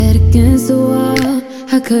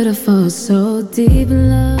I could have fallen so deep in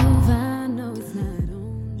love. I know it's not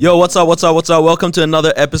on. Yo, what's up? Welcome to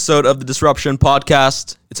another episode of the Disruption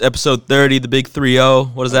Podcast. It's episode 30, the big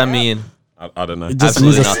 3-0. What does that mean? I don't know. It just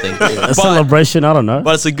Absolutely means nothing. a celebration. I don't know.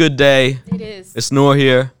 But it's a good day. It is. It's Noor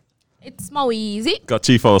here, It's Moeezy. Got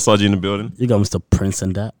Chief Olasaji in the building. You got Mr. Prince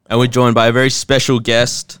and that. and we're joined by a very special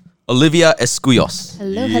guest, Olivia Escuyos.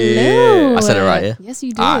 Hello, Yeah. hello. I said it right, yeah? Yes,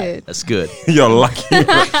 you did. All right, that's good. You're lucky.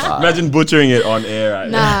 Imagine butchering it on air right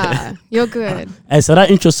now. Nah, you're good. Hey, so that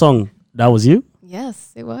intro song, that was you?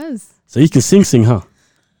 Yes, it was. So you can sing, huh?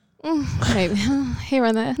 Maybe here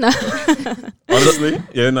and there. No. Honestly.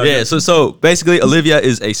 Yeah, no. Yeah, so basically, Olivia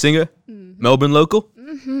is a singer, Melbourne local,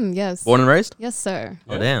 Yes. born and raised. Yes, sir.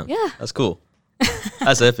 Oh, damn. Yeah. That's cool.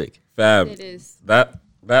 That's epic. Fam, It is. that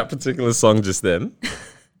particular song just then,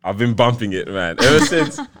 I've been bumping it, man, ever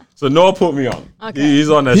since. So Noah put me on. Okay. He's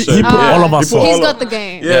on that show. He put all of us He put on. He's all got of- the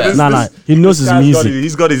game. Yeah, this, Nah, this, he knows this his guy's music.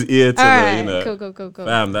 he's got his ear to All the, right. you know. Go.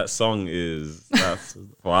 Fam, that song is that's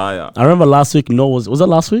fire. I remember last week, was it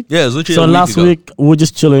last week? Yeah, it was literally So a week last ago. week, we were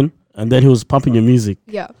just chilling, and then he was pumping your music.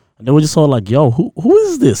 Yeah. And then we just all like, yo, who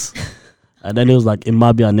is this? And then he was like, it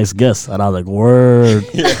might be our next guest. And I was like, word.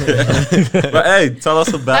 But hey, tell us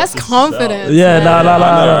about That's yourself. confidence. Yeah, man.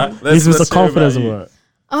 nah. right? He's Let's Mr. hear Confidence. about you. Bro.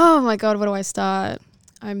 Oh my God, where do I start?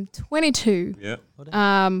 I'm 22. Yeah.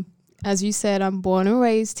 As you said, I'm born and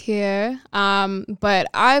raised here. But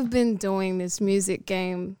I've been doing this music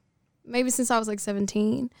game maybe since I was like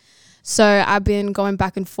 17. So I've been going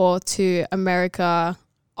back and forth to America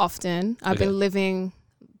often. I've Okay. been living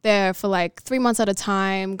there for like 3 months at a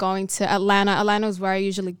time, going to Atlanta. Atlanta is where I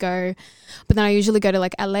usually go. But then I usually go to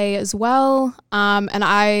like LA as well. And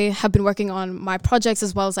I have been working on my projects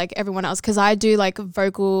as well as like everyone else because I do like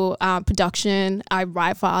vocal production. I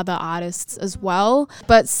write for other artists as well.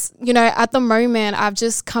 But, you know, at the moment, I've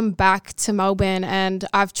just come back to Melbourne and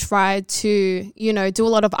I've tried to, you know, do a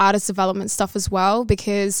lot of artist development stuff as well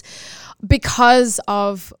because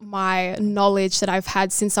of my knowledge that I've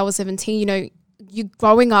had since I was 17, you know, you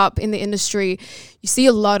growing up in the industry, you see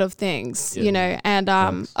a lot of things, you know, and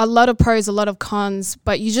a lot of pros, a lot of cons,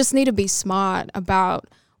 but you just need to be smart about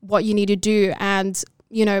what you need to do. And,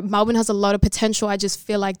 you know, Melbourne has a lot of potential. I just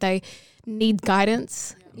feel like they need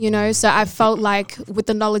guidance, you know, so I felt like with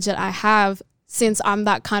the knowledge that I have, since I'm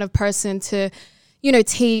that kind of person to, you know,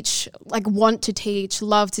 teach, like want to teach,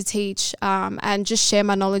 love to teach, and just share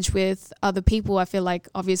my knowledge with other people. I feel like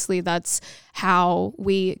obviously that's how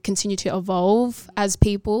we continue to evolve as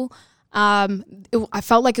people. I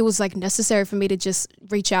felt like it was like necessary for me to just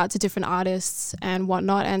reach out to different artists and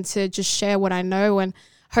whatnot and to just share what I know and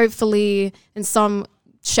hopefully in some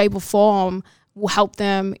shape or form will help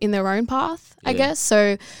them in their own path, I guess.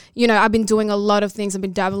 So, you know, I've been doing a lot of things. I've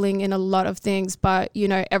been dabbling in a lot of things, but, you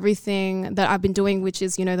know, everything that I've been doing, which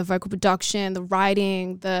is, you know, the vocal production, the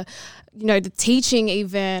writing, the, you know, the teaching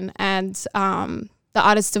even, and the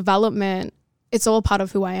artist development, it's all part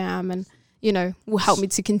of who I am and, you know, will help me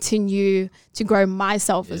to continue to grow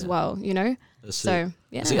myself as well, you know? So,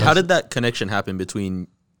 yeah. See, how did that connection happen between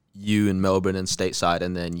you and Melbourne and stateside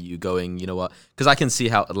and then you going, you know what? Because I can see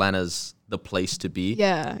how Atlanta's the place to be.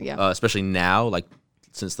 Yeah. Especially now, like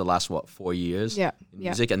since the last, 4 years Yeah. in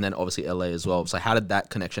music and then obviously LA as well. So how did that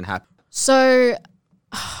connection happen? So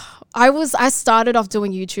I started off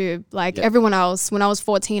doing YouTube like everyone else. When I was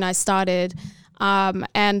 14, I started.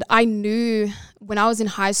 And I knew when I was in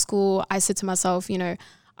high school, I said to myself, you know,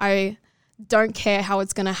 I don't care how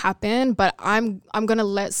it's going to happen, but I'm going to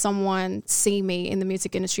let someone see me in the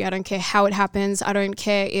music industry. I don't care how it happens. I don't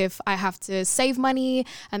care if I have to save money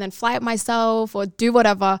and then fly it myself or do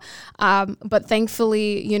whatever. But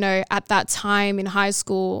thankfully, you know, at that time in high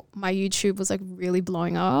school, my YouTube was like really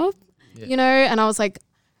blowing up, you know, and I was like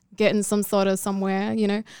getting some sort of somewhere, you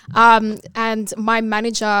know. And my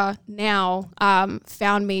manager now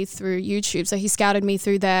found me through YouTube. So he scouted me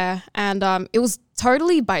through there. And it was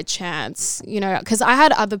totally by chance, you know, because I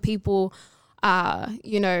had other people,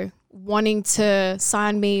 you know, wanting to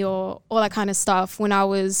sign me or all that kind of stuff when I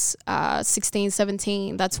was 16,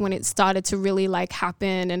 17. That's when it started to really like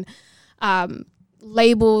happen and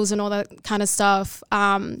labels and all that kind of stuff.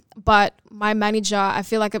 But my manager, I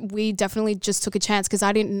feel like we definitely just took a chance because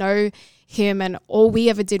I didn't know him and all we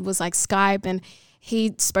ever did was like Skype, and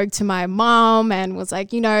he spoke to my mom and was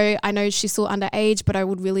like, you know, I know she's still underage, but I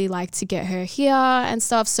would really like to get her here and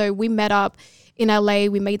stuff. So we met up in LA.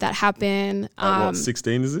 We made that happen. What,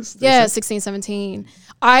 16 is this? Yeah, 16, 17.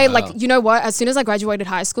 I like, you know what? As soon as I graduated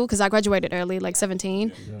high school, because I graduated early, like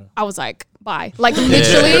 17, I was like, bye. Like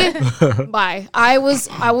literally, bye. I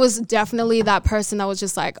was definitely that person that was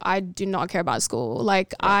just like, I do not care about school.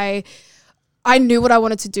 Like I knew what I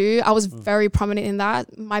wanted to do. I was very prominent in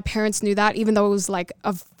that. My parents knew that, even though it was like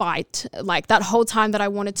a fight. Like that whole time that I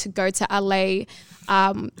wanted to go to LA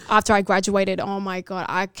after I graduated. Oh my God,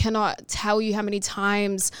 I cannot tell you how many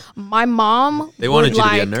times my mom. They wanted you to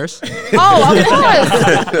be a nurse? Oh,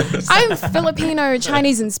 of course. I'm Filipino,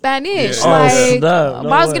 Chinese, and Spanish. Yeah. Like, no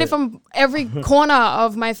I was way. getting from every corner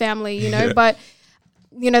of my family, you know, but.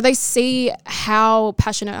 You know, they see how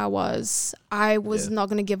passionate I was. I was not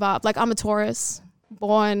going to give up. Like, I'm a Taurus,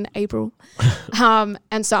 born April.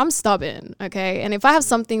 And so I'm stubborn, okay? And if I have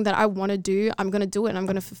something that I want to do, I'm going to do it. And I'm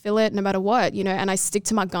going to fulfill it no matter what, you know? And I stick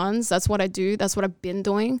to my guns. That's what I do. That's what I've been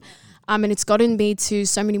doing. And it's gotten me to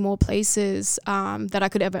so many more places that I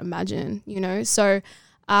could ever imagine, you know? So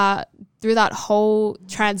through that whole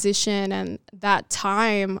transition and that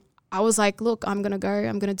time, I was like, look, I'm going to go.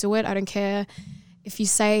 I'm going to do it. I don't care if you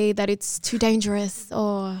say that it's too dangerous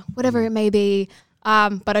or whatever it may be,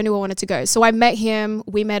 but I knew I wanted to go. So I met him,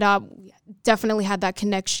 we met up, definitely had that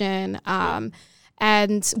connection.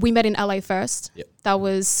 And we met in LA first. Yep. That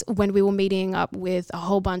was when we were meeting up with a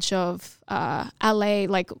whole bunch of LA,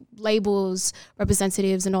 like labels,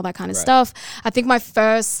 representatives and all that kind of stuff. I think my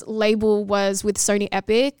first label was with Sony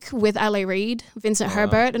Epic, with LA Reid, Vincent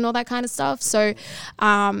Herbert and all that kind of stuff. So,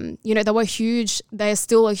 you know, they were huge. They're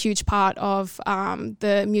still a huge part of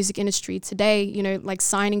the music industry today, you know, like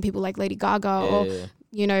signing people like Lady Gaga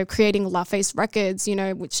you know, creating LaFace Records, you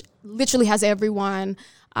know, which literally has everyone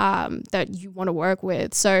that you want to work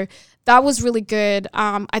with. So that was really good.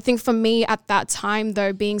 I think for me at that time,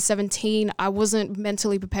 though, being 17, I wasn't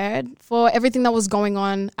mentally prepared for everything that was going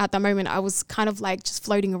on at that moment. I was kind of like just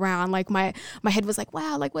floating around. Like my head was like,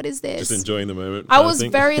 wow, like what is this? Just enjoying the moment. I was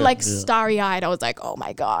very like starry-eyed. I was like, oh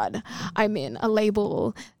my God, I'm in a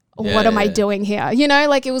label. What am I doing here? You know,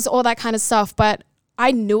 like it was all that kind of stuff. But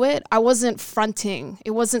I knew it. I wasn't fronting.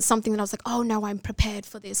 It wasn't something that I was like, oh no, I'm prepared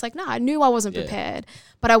for this. Like, no, I knew I wasn't prepared,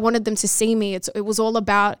 but I wanted them to see me. It was all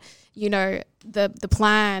about, you know, the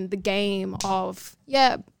plan, the game of,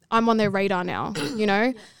 I'm on their radar now, you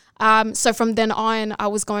know? So from then on, I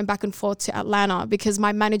was going back and forth to Atlanta because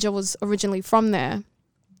my manager was originally from there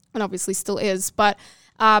and obviously still is. But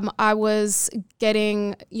I was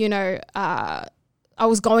getting, you know, I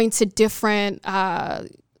was going to different,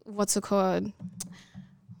 what's it called?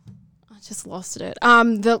 Just lost it.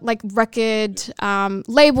 The like record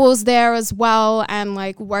labels there as well, and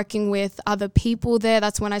like working with other people there.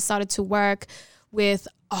 That's when I started to work with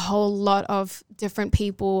a whole lot of different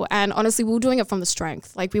people. And honestly, we were doing it from the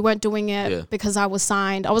strength. Like we weren't doing it because I was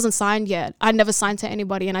signed. I wasn't signed yet. I never signed to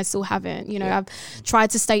anybody, and I still haven't. You know, I've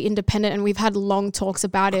tried to stay independent, and we've had long talks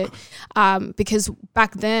about it because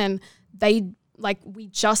back then we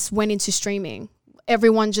just went into streaming.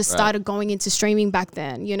 Everyone just started going into streaming back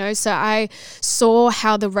then, you know? So I saw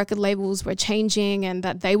how the record labels were changing and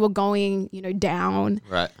that they were going, you know, down.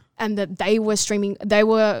 Right. And that they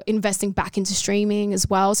were investing back into streaming as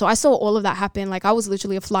well. So I saw all of that happen. Like I was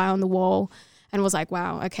literally a fly on the wall and was like,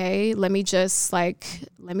 wow, okay, let me just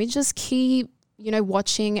keep, you know,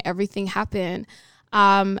 watching everything happen.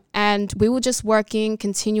 And we were just working,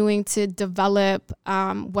 continuing to develop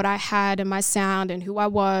what I had and my sound and who I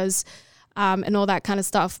was. And all that kind of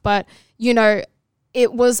stuff. But, you know,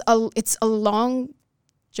 it's a long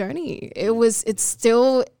journey. It's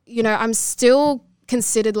still, you know, I'm still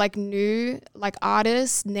considered like new, like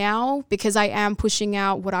artist now because I am pushing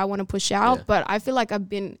out what I want to push out. Yeah. But I feel like I've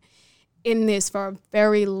been in this for a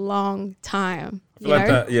very long time. I feel like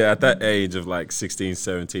that, at that age of like 16,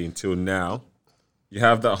 17 till now, you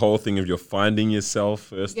have that whole thing of you're finding yourself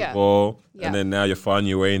first of all, and then now you're finding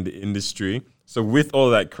your way in the industry. So with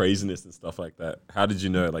all that craziness and stuff like that, how did you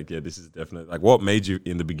know, like, this is definitely, like, what made you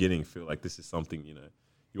in the beginning feel like this is something, you know,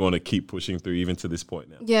 you want to keep pushing through even to this point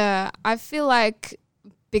now? Yeah, I feel like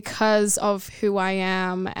because of who I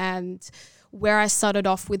am and where I started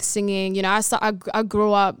off with singing, you know, I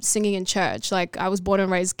grew up singing in church. Like, I was born and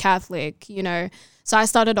raised Catholic, you know. So I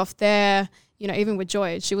started off there, you know, even with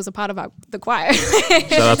Joy. She was a part of the choir.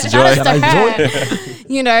 Shout out to Joy. Shout out to her.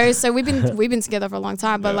 You know, so we've been together for a long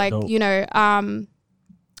time. But like, you know,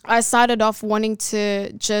 I started off wanting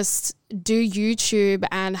to just do YouTube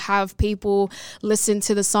and have people listen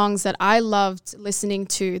to the songs that I loved listening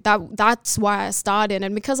to. That's why I started,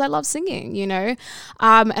 and because I love singing, you know,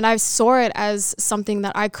 and I saw it as something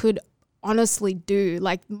that I could honestly do.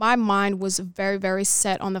 Like my mind was very, very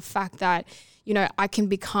set on the fact that, you know, I can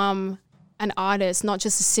become an artist, not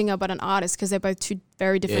just a singer, but an artist, because they're both two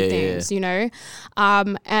very different things, you know?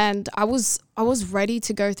 And I was ready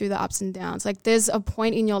to go through the ups and downs. Like there's a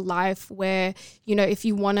point in your life where, you know, if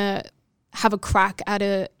you want to have a crack at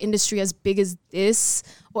an industry as big as this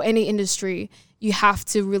or any industry, you have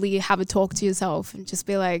to really have a talk to yourself and just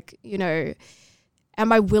be like, you know,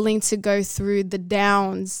 am I willing to go through the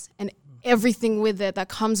downs and everything with it that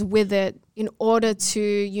comes with it in order to,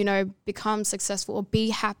 you know, become successful or be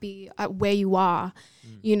happy at where you are,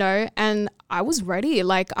 you know? And I was ready.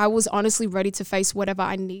 Like, I was honestly ready to face whatever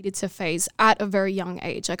I needed to face at a very young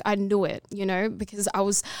age. Like, I knew it, you know, because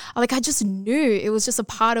I just knew it was just a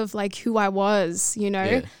part of like who I was, you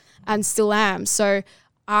know, and still am. So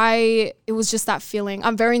it was just that feeling.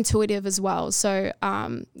 I'm very intuitive as well. So,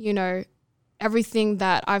 you know, everything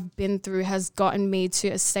that I've been through has gotten me to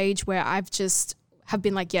a stage where I've just have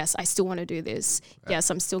been like, yes, I still want to do this. Right.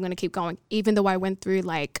 Yes, I'm still going to keep going. Even though I went through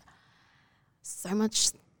like so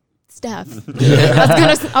much stuff.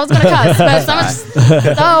 I was gonna cuss,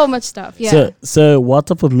 but so much stuff. Yeah. So what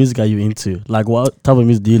type of music are you into? Like, what type of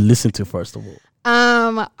music do you listen to first of all?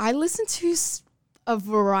 I listen to a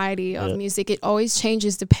variety of music. It always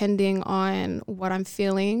changes depending on what I'm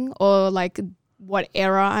feeling or like what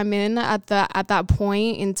era I'm in at that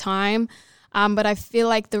point in time. But I feel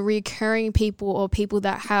like the recurring people or people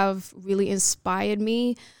that have really inspired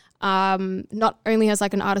me, not only as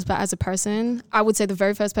like an artist, but as a person, I would say the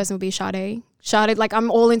very first person would be Sade. Sade, like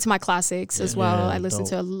I'm all into my classics as well. I listen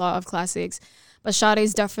to a lot of classics. But Sade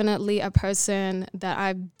is definitely a person that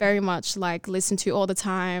I very much like listen to all the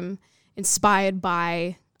time, inspired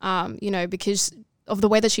by, you know, because of the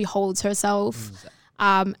way that she holds herself.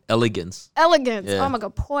 Elegance. Oh my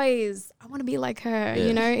God, poise. I want to be like her,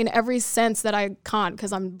 you know, in every sense that I can't,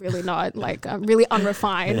 because I'm really not. Like, I'm really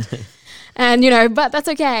unrefined. And, you know, but that's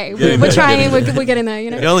okay. We're trying. We're getting there, you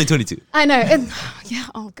know. You're only 22. I know. Yeah.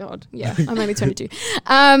 Oh God. Yeah. I'm only 22.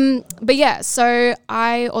 But yeah. So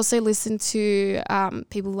I also listen to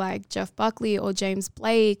people like Jeff Buckley or James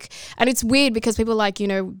Blake, and it's weird because people are like, you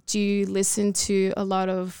know, do you listen to a lot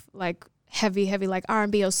of like heavy like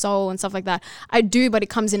R&B or soul and stuff like that? I do, but it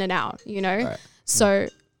comes in and out, you know. Right. So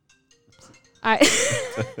that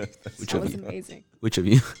was amazing. Which of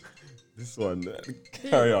you? This one.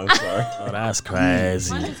 Carry on, sorry. Oh, that's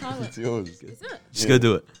crazy. It's yours. Just go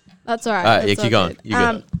do it. That's all right. All right, yeah, keep going. You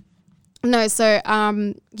good. No, so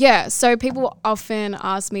so people often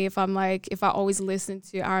ask me if I always listen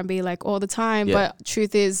to R&B like all the time, but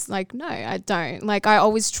truth is like, no, I don't. Like, I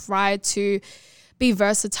always try to be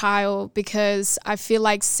versatile, because I feel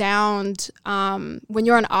like sound, when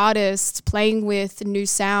you're an artist playing with new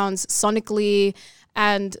sounds sonically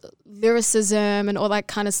and lyricism and all that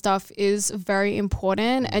kind of stuff is very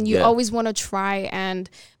important, and you always want to try and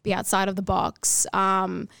be outside of the box,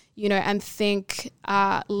 you know, and think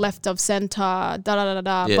left of center,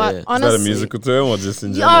 but honestly, is that a musical term or just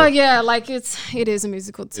in general? Oh yeah, like it is a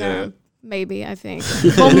musical term. Maybe, I think.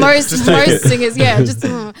 Well, most singers, just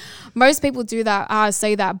most people do that,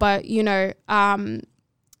 say that. But, you know,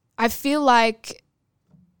 I feel like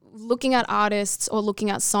looking at artists or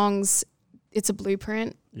looking at songs, it's a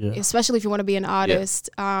blueprint, especially if you want to be an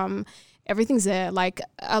artist. Everything's there. Like,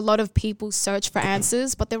 a lot of people search for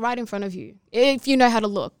answers, but they're right in front of you if you know how to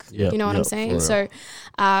look. You know what I'm saying? So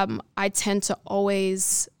I tend to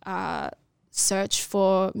always search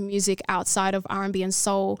for music outside of R&B and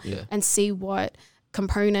soul and see what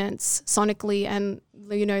components sonically and,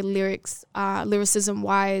 you know, lyricism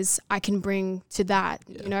wise I can bring to that,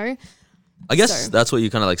 you know. I guess that's what you're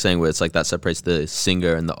kind of like saying, where it's like that separates the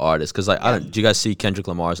singer and the artist, because like do you guys see Kendrick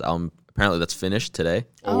Lamar's album? Apparently that's finished today.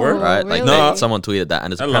 Right? Really? Like someone tweeted that,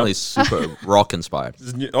 and it's apparently super rock inspired.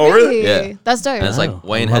 Oh really? Yeah, that's dope. And it's like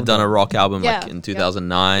Wayne had done a rock album like in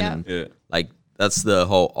 2009 and like that's the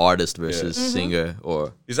whole artist versus singer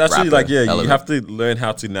or it's actually rapper like element. you have to learn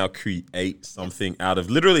how to now create something out of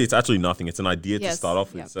literally it's actually nothing. It's an idea to start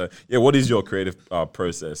off with. So what is your creative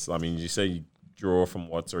process? I mean, you say you draw from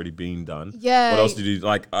what's already being done. What else do you do?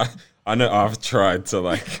 Like I know I've tried to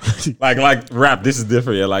like rap. This is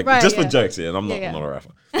different. Just for jokes. And I'm not a rapper.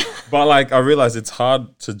 But like I realize it's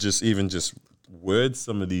hard to just word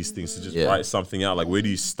some of these things, to just write something out. Like, where do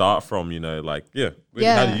you start from? You know, like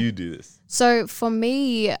how do you do this? So for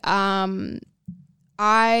me, I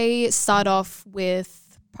start off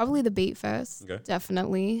with probably the beat first,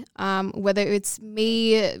 definitely. Whether it's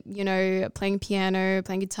me, you know, playing piano,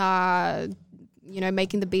 playing guitar, you know,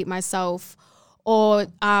 making the beat myself, or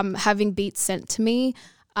having beats sent to me,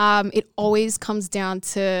 it always comes down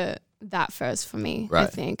to that first for me, I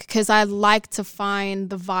think, because I like to find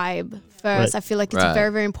the vibe first. I feel like it's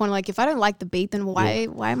very, very important. Like, if I don't like the beat, then why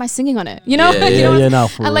am I singing on it? You know?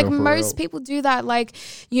 And like most people do that. Like,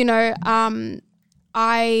 you know,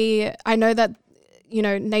 I know that,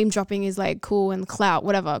 name dropping is like cool and clout,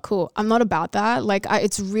 whatever, cool. I'm not about that. Like I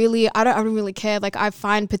don't really care. Like I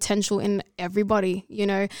find potential in everybody,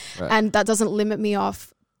 and that doesn't limit me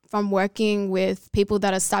off from working with people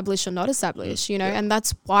that are established or not established, and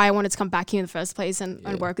that's why I wanted to come back here in the first place and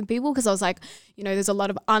work with people, because I was like, there's a lot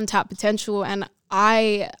of untapped potential, and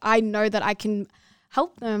I know that I can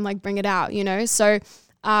help them like bring it out, So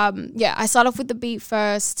I start off with the beat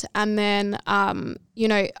first, and then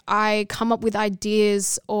I come up with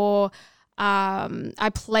ideas, or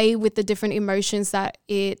I play with the different emotions that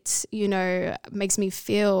it makes me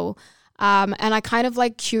feel, and I kind of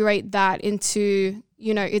like curate that into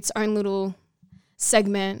its own little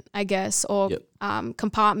segment, I guess, or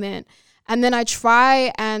compartment. And then I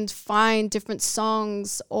try and find different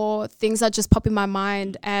songs or things that just pop in my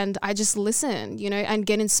mind, and I just listen, and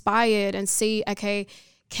get inspired and see, okay,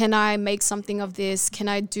 can I make something of this? Can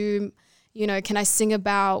I do, can I sing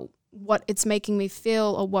about what it's making me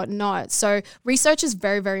feel or what not? So research is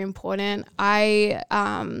very, very important. I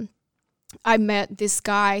met this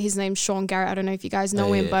guy, his name's Sean Garrett. I don't know if you guys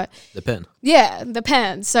know him, but The Pen. Yeah, The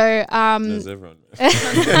Pen. So There's everyone.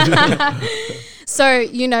 so,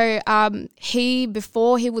 he,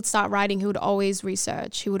 before he would start writing, he would always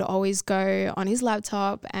research. He would always go on his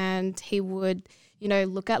laptop, and he would,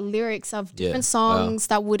 look at lyrics of different songs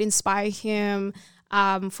that would inspire him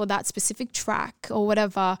for that specific track or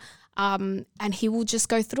whatever. And he will just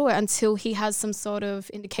go through it until he has some sort of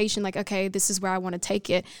indication, like, okay, this is where I want to take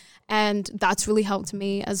it. And that's really helped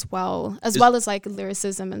me as well as like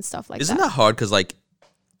lyricism and stuff like that. Isn't that hard? Because like,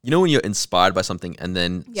 when you're inspired by something and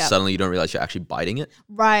then suddenly you don't realize you're actually biting it.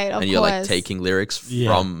 Right, of course. And you're like taking lyrics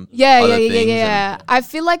from other things. I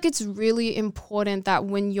feel like it's really important that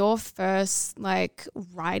when you're first like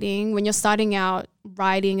writing, when you're starting out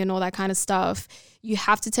writing and all that kind of stuff, you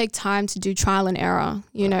have to take time to do trial and error,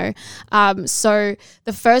 So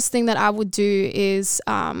the first thing that I would do is,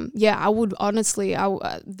 I would honestly,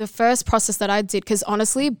 the first process that I did, because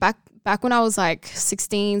honestly, back when I was like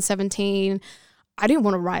 16, 17, I didn't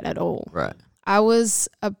want to write at all. Right. I was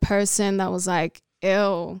a person that was like,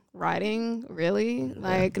 ew, writing? Really? Yeah.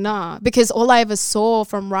 Like, nah. Because all I ever saw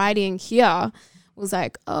from writing here was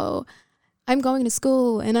like, oh, I'm going to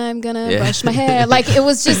school and I'm going to brush my hair. Like, it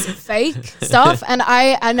was just fake stuff. And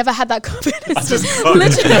I never had that confidence.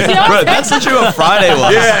 Literally. Bro, that's literally what Friday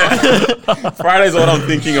was. Yeah. Friday's what I'm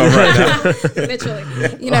thinking of right now.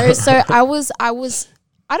 Literally. So I was,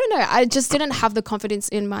 I don't know. I just didn't have the confidence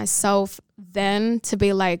in myself then to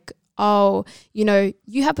be like, oh,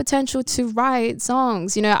 you have potential to write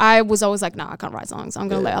songs. I was always like, nah, I can't write songs. I'm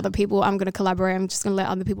going to let other people, I'm going to collaborate. I'm just going to let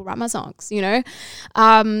other people write my songs,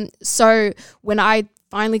 So when I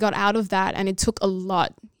finally got out of that, and it took a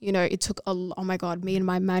lot, oh my God, me and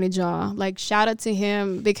my manager, like shout out to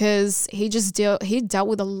him, because he dealt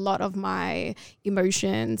with a lot of my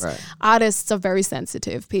emotions. Right. Artists are very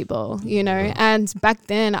sensitive people, and back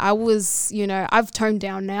then I was, I've toned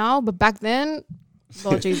down now, but back then,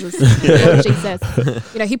 Lord Jesus. Lord Jesus.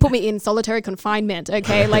 He put me in solitary confinement,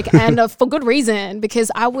 okay? Like, and for good reason, because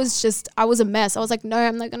I was a mess. I was like, no,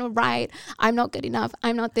 I'm not going to write. I'm not good enough.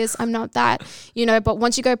 I'm not this. I'm not that, but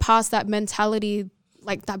once you go past that mentality,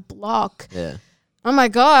 like that block, oh my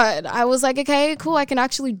God, I was like, okay, cool, I can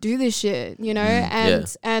actually do this shit,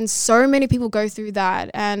 and so many people go through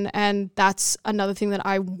that, and that's another thing that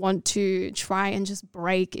I want to try and just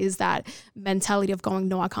break, is that mentality of going,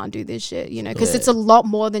 no, I can't do this shit, because it's a lot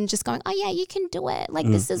more than just going, oh yeah, you can do it, like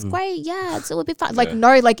this is great, it will be fun. Like,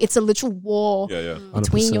 no, like it's a literal war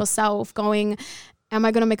between yourself going, am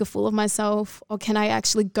I going to make a fool of myself, or can I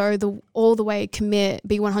actually go all the way, commit,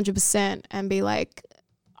 be 100% and be like,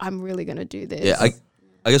 I'm really going to do this. Yeah,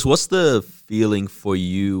 I guess what's the feeling for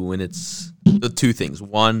you when it's the two things?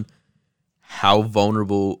 One, how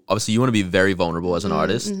vulnerable, obviously you want to be very vulnerable as an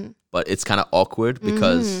artist, but it's kind of awkward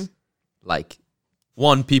because like,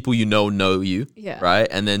 one, people know you, right?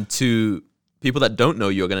 And then two, people that don't know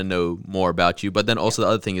you are going to know more about you. But then also the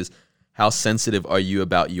other thing is, how sensitive are you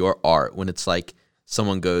about your art when it's like,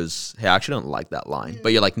 someone goes, hey, I actually don't like that line.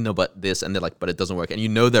 But you're like, no, but this. And they're like, but it doesn't work. And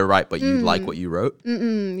they're right, but you like what you wrote.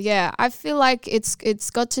 Yeah, I feel like it's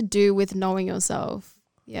got to do with knowing yourself.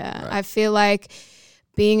 Yeah, right. I feel like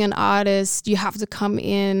being an artist, you have to come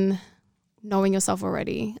in knowing yourself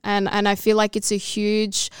already. And I feel like it's a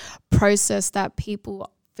huge process that people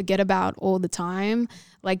forget about all the time.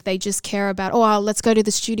 Like, they just care about, oh, let's go to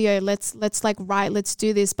the studio. Let's like write, let's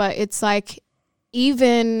do this. But it's like,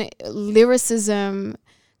 even lyricism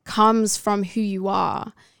comes from who you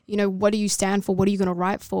are. you know, what do you stand for? What are you going to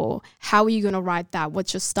write for? How are you going to write that?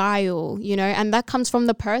 What's your style? You know, and that comes from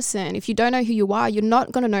the person. If you don't know who you are, you're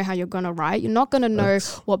not going to know how you're going to write. You're not going to know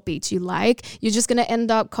what beats you like. You're just going to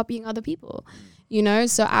end up copying other people, you know?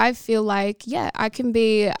 So I feel like, yeah, I can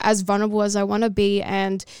be as vulnerable as I want to be.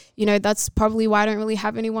 And, you know, that's probably why I don't really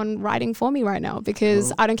have anyone writing for me right now,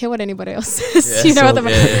 because I don't care what anybody else says, you know,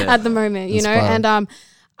 at the moment, you know? And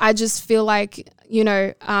I just feel like, you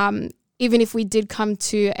know, even if we did come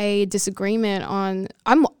to a disagreement on,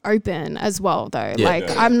 I'm open as well though.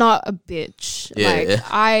 I'm not a bitch.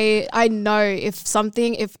 I know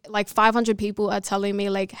if like 500 people are telling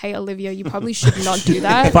me like, hey, Olivia, you probably should not do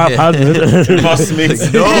that. 500. It must mean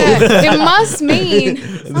It must mean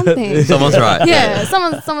something. Someone's right. Yeah,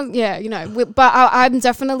 someone. Yeah, you know. But I'm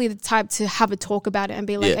definitely the type to have a talk about it and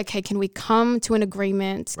be like, okay, can we come to an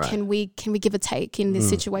agreement? Right. Can we give a take in this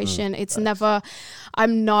situation? It's never.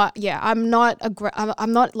 I'm not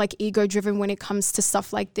like ego driven when it comes to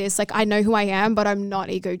stuff like this. Like, I know who I am, but I'm not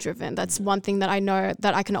ego driven. That's one thing that I know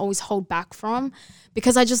that I can always hold back from,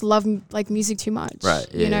 because I just love like music too much. Right.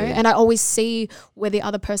 You know, and I always see where the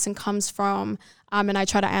other person comes from. And I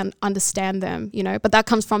try to understand them, you know, but that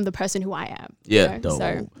comes from the person who I am. Yeah. You know?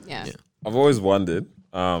 So, yeah. I've always wondered,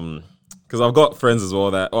 because I've got friends as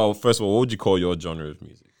well that, first of all, what would you call your genre of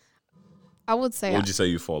music? I would say. What would you say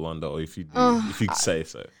you fall under, or if you do, if you could say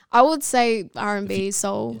so? I would say R&B,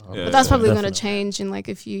 soul, but that's probably going to change in like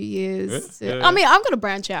a few years. Yeah. I mean, I'm going to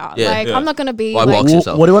branch out. I'm not going to be Why like, box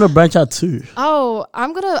yourself? What do you want to branch out to? oh,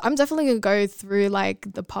 I'm definitely going to go through like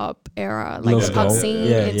the pop era, like Let's the pop go. scene,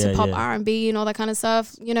 Yeah, into yeah, pop yeah. R&B and all that kind of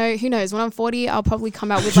stuff. You know, who knows? When I'm 40, I'll probably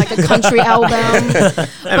come out with like a country album.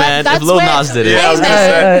 Hey man, if Lil Nas did it, Hey, I was man,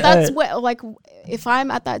 gonna say. that's where, like, if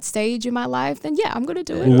I'm at that stage in my life, then yeah, I'm going to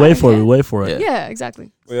do it. We wait for it. Yeah,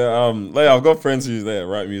 exactly. Yeah, like I've got friends who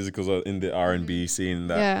write musicals in the R&B scene.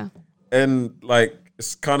 Yeah. And like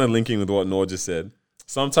it's kind of linking with what Noor just said.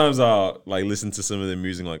 Sometimes I'll like listen to some of their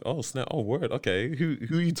music, like, oh snap, oh word, okay, who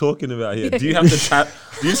are you talking about here? Do you have to tap?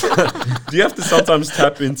 Do you have to sometimes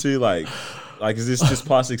tap into like is this just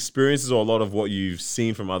past experiences or a lot of what you've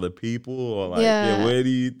seen from other people, or like where do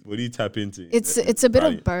you tap into? It's a bit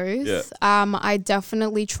of both. Yeah. I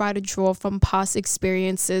definitely try to draw from past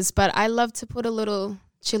experiences, but I love to put a little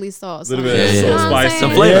chili sauce. A little on bit it. of You know what I'm spice, saying?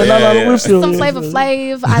 some flavor. Some flavor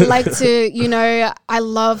flav. I like to, you know, I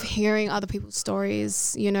love hearing other people's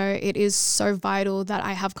stories. You know, it is so vital that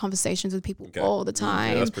I have conversations with people all the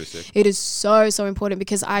time. Yeah, that's pretty sick. It is so important,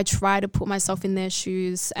 because I try to put myself in their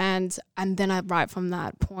shoes, and then I write from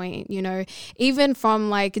that point, you know, even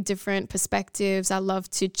from like different perspectives. I love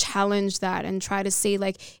to challenge that and try to see,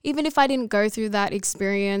 like, even if I didn't go through that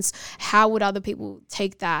experience, how would other people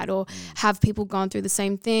take that, or have people gone through the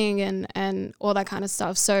same thing, and all that kind of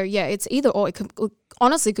stuff. So yeah, it's either or. It could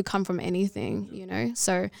honestly come from anything, you know,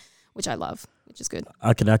 so, which I love, which is good.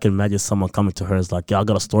 I can imagine someone coming to her is like, yeah, I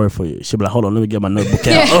got a story for you. She'll be like, hold on, let me get my notebook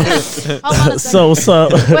out. Hold on a second. so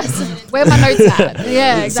Where my notes at?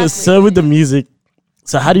 Yeah, exactly. so with the music,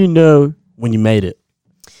 so how do you know when you made it?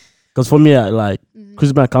 Because for me,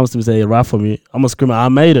 Chris Brown comes to me and say, rap for me, I'm gonna scream, I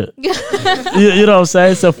made it. you know what I'm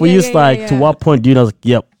saying? So for you, it's to what point do you know, like,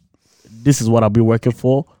 yep, this is what I'll be working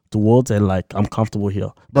towards, and like I'm comfortable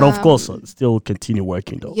here. But of course, still continue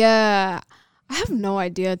working though. Yeah, I have no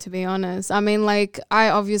idea, to be honest. I mean, like, I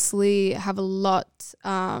obviously have a lot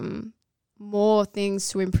more things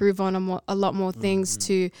to improve on, and a lot more things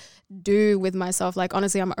to do with myself. Like,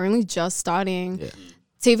 honestly, I'm only just starting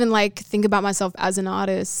to even like think about myself as an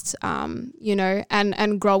artist, you know,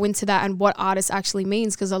 and grow into that, and what artist actually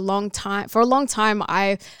means. Because for a long time,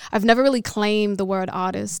 I've never really claimed the word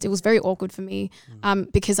artist. It was very awkward for me,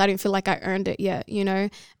 because I didn't feel like I earned it yet, you know,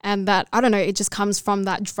 and that, I don't know, it just comes from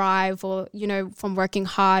that drive, or, you know, from working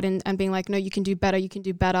hard and being like, no, you can do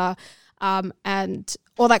better, and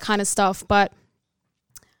all that kind of stuff. But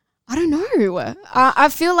I don't know. I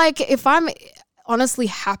feel like if I'm honestly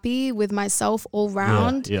happy with myself all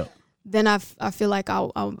round, then I feel like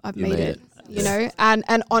I've made it. You know,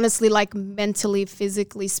 and honestly, like, mentally,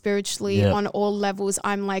 physically, spiritually, on all levels,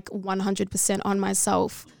 I'm like 100% on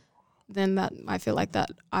myself. Then that, I feel like that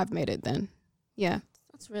I've made it. Then, yeah,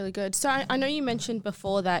 that's really good. So I know you mentioned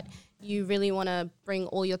before that you really want to bring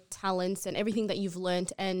all your talents and everything that you've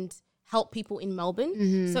learned and help people in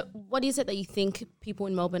Melbourne. So what is it that you think people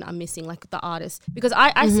in Melbourne are missing, like the artists? Because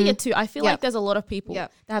I see it too. I feel like there's a lot of people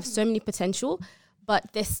that have so many potential,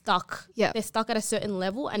 but they're stuck. They're stuck at a certain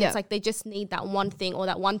level, and it's like they just need that one thing or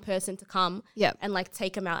that one person to come and like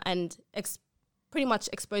take them out and pretty much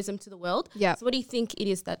expose them to the world. So what do you think it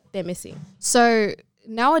is that they're missing? So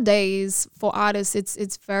nowadays for artists,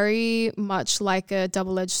 it's very much like a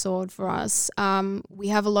double-edged sword for us. We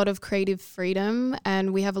have a lot of creative freedom,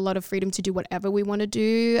 and we have a lot of freedom to do whatever we want to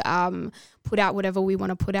do, put out whatever we want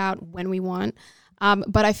to put out when we want.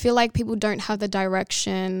 But I feel like people don't have the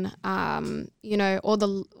direction,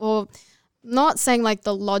 or not saying like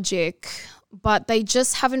the logic, but they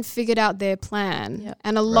just haven't figured out their plan. Yep.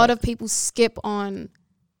 And a lot of people skip on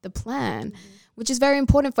the plan, which is very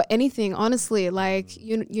important for anything, honestly. Like,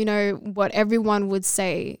 you know, what everyone would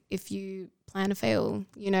say if you plan to fail,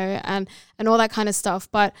 you know, and all that kind of stuff.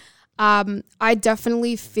 But I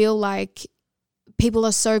definitely feel like people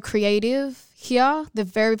are so creative here. They're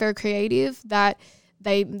very, very creative that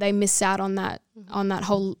they miss out on that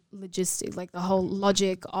whole logistic, like the whole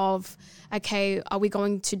logic of, okay, are we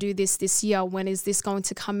going to do this year? When is this going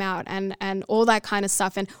to come out? And all that kind of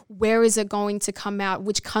stuff. And where is it going to come out?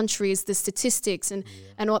 Which country is the statistics? And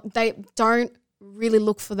what they don't really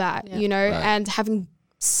look for that, you know, and having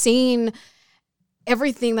seen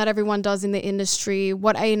everything that everyone does in the industry,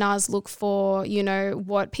 what A&Rs look for, you know,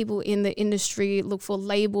 what people in the industry look for,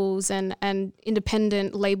 labels and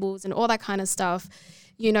independent labels and all that kind of stuff.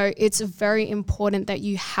 You know, it's very important that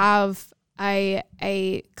you have a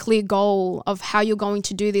clear goal of how you're going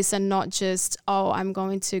to do this, and not just, oh, I'm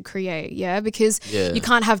going to create, because you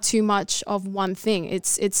can't have too much of one thing.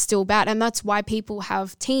 It's still bad. And that's why people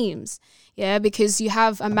have teams. Because you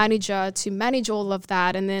have a manager to manage all of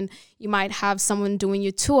that, and then you might have someone doing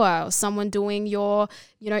your tour, or someone doing your,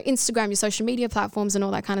 you know, Instagram, your social media platforms and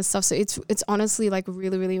all that kind of stuff. So it's honestly like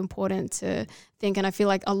really, really important to think. And I feel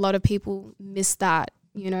like a lot of people miss that,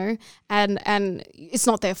 you know, and it's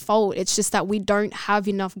not their fault. It's just that we don't have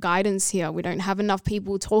enough guidance here. We don't have enough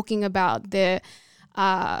people talking about their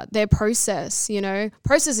process, you know.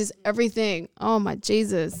 Process is everything. Oh my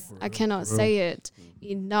Jesus. I cannot say it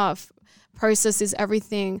enough. Process is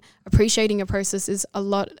everything. Appreciating your process is a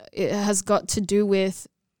lot. It has got to do with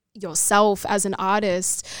yourself as an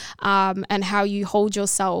artist, and how you hold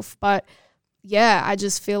yourself. But yeah, I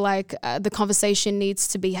just feel like the conversation needs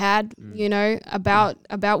to be had, you know,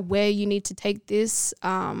 about where you need to take this.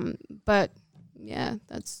 But yeah,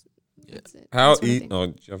 that's it. How do you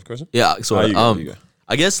do you have a question? Yeah, so You go.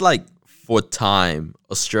 I guess like for time,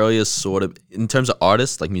 Australia's sort of, in terms of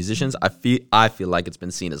artists, like musicians, I feel like it's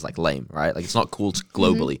been seen as like lame, right? Like it's not cool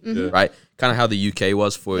globally, right? Kind of how the UK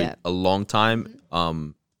was for a long time,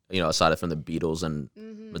 you know, aside from the Beatles and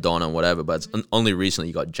Madonna and whatever, but it's only recently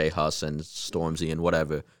you got J Hus and Stormzy and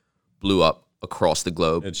whatever blew up across the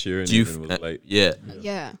globe. Ed Sheeran was late.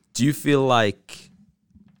 Yeah. Do you feel like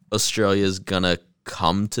Australia's gonna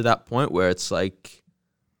come to that point where it's like,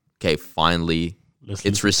 okay, finally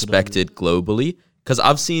it's respected globally? Because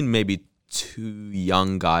I've seen maybe 2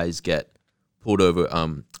 young guys get pulled over.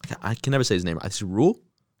 I can never say his name. I see Ruel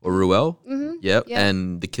or Ruel. Yep. Yeah.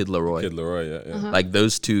 And the Kid Leroy. Yeah. Like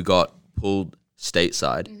those 2 got pulled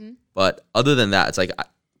stateside. But other than that, it's like,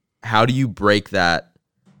 how do you break that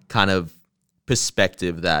kind of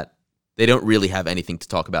perspective that they don't really have anything to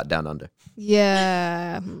talk about down under?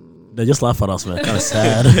 Yeah. They just laugh at us, man. Kind of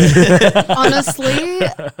sad. Honestly,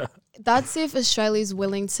 that's if Australia's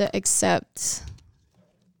willing to accept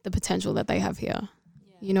the potential that they have here.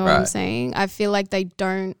 You know what I'm saying? I feel like they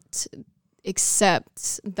don't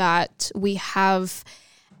accept that we have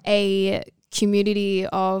a community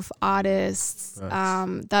of artists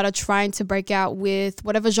that are trying to break out with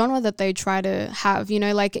whatever genre that they try to have. You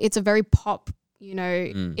know, like it's a very pop, you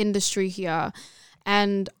know, industry here.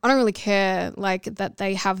 And I don't really care, like, that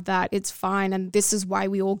they have that. It's fine. And this is why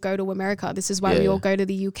we all go to America. This is why we all go to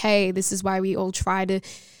the UK. This is why we all try to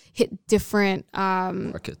hit different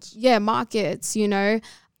Markets. Markets, you know.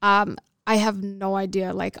 I have no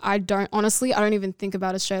idea. Like, I don't even think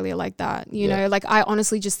about Australia like that, you know. Like, I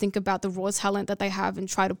honestly just think about the raw talent that they have and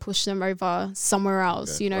try to push them over somewhere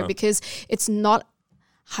else, you know, because it's not,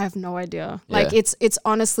 I have no idea. Like, it's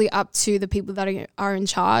honestly up to the people that are in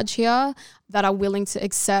charge here that are willing to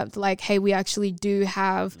accept, like, hey, we actually do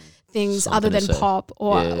have things Something other than to say. pop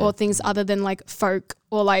or things other than like folk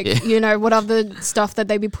or like, you know, what other stuff that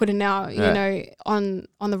they be putting out, you know, on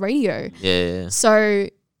the radio. So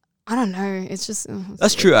I don't know. It's just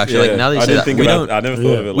that's true. Actually, like now they say that I never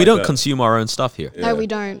thought of it. We like don't that. consume our own stuff here. No, we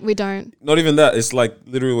don't. Not even that. It's like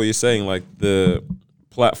literally what you're saying. Like the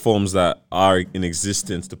platforms that are in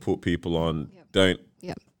existence to put people on don't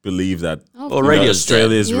believe that. Well, radio's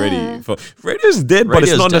Australia is dead. ready for radio's dead, but it's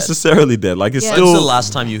Radio's not dead. necessarily dead. Like it's Yeah. still. When's the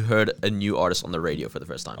last time you heard a new artist on the radio for the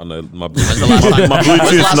first time? I know my When's the last time? my When's the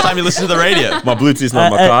Bluetooth's last not time you listened to the radio? my Bluetooth's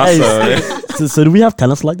not in my car. So so do we have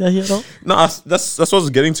talents like that here though? no, that's what I was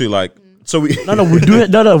getting to. Like So we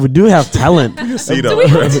we do have talent. see that.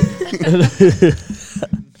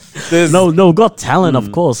 We got talent,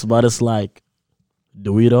 of course, but it's like,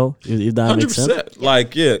 do we though? If that makes sense. 100%.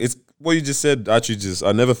 Like, yeah, it's what you just said. Actually,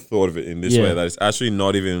 I never thought of it in this way. That it's actually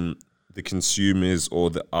not even the consumers or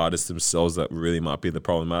the artists themselves that really might be the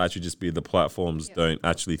problem. It might actually just be the platforms don't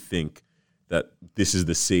actually think that this is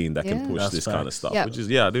the scene that can push That's this facts. kind of stuff. Yeah. Which is,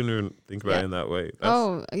 I didn't even think about it in that way.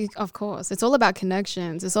 Of course. It's all about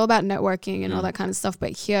connections. It's all about networking and all that kind of stuff.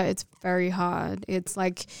 But here it's very hard. It's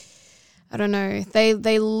like, I don't know.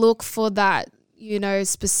 They look for that,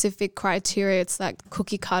 specific criteria. It's like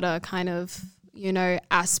cookie cutter kind of,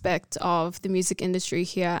 aspect of the music industry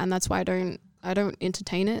here. And that's why I don't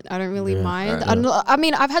entertain it. I don't really mind. I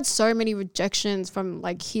mean, I've had so many rejections from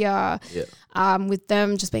like here with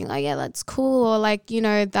them just being like, yeah, that's cool. Or like,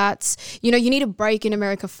 that's, you need to break in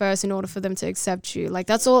America first in order for them to accept you. Like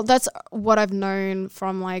that's what I've known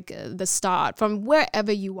from like the start, from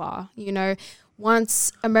wherever you are,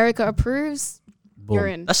 once America approves, you're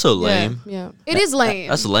in. That's so lame. Yeah. It is lame.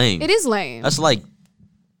 That's lame. It is lame. That's like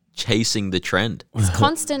chasing the trend. It's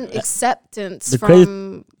constant acceptance The crazy-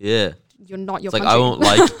 from Yeah. you're not your It's like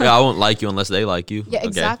country. I won't like you unless they like you. Yeah,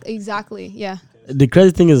 Okay. exactly. Yeah. The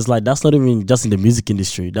crazy thing is like that's not even just in the music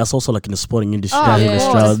industry. That's also like in the sporting industry. Oh, in of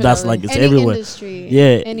Australia. course, That's like it's Any everywhere. industry.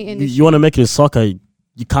 Yeah, Any you industry. want to make it in soccer,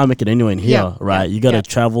 you can't make it anywhere in here, Yeah, right? yeah, You gotta yeah.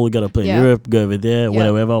 travel, you gotta play Yeah. in Europe, go over there,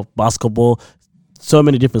 Yeah. whatever. Basketball, so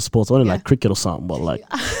many different sports. Only Yeah. like cricket or something, but like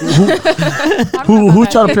I don't know who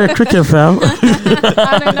about trying to play cricket, fam? that.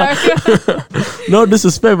 I don't know. No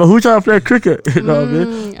disrespect, but who trying to play cricket? You know what I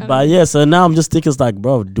mean? I But yeah, so now I'm just thinking, it's like,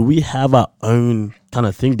 bro, do we have our own kind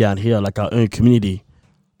of thing down here, like our own community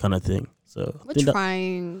kind of thing? So I We're think that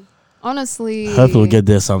trying. Honestly. hopefully we'll get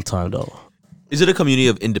there sometime though. Is it a community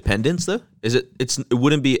of independence though? It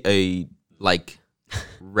wouldn't be a like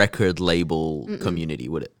record label community,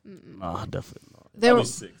 would it? Nah, definitely not. There, That'd be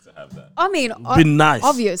sick to have that. I mean, Be nice.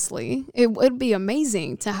 obviously, it would be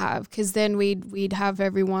amazing to have, because then we'd have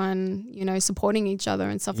everyone, supporting each other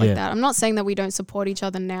and stuff Yeah. like that. I'm not saying that we don't support each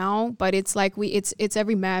other now, but it's like it's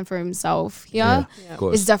every man for himself. Yeah. Of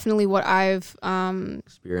course. It's definitely what I've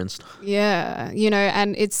Experienced.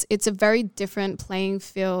 and it's a very different playing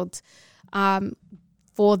field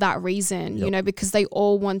for that reason, because they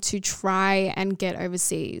all want to try and get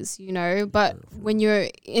overseas, but when you're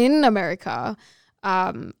in America,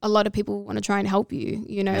 a lot of people want to try and help you,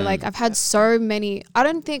 like I've had so many,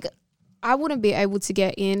 I wouldn't be able to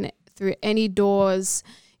get in through any doors,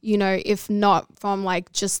 if not from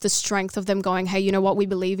like just the strength of them going, hey, you know what, we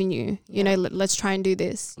believe in you, let's try and do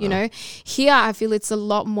this, Here I feel it's a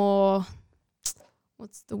lot more,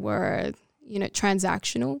 what's the word,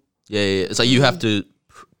 transactional. Yeah. It's like you have to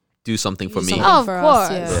do something for me. Oh, of for course.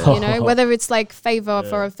 us, yeah. Whether it's like favor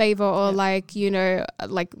for a favor or like,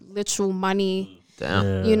 like literal money,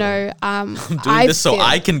 Damn. I'm Doing this so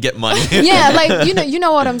I can get money. yeah, like, you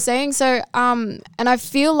know what I'm saying? So, and I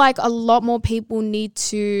feel like a lot more people need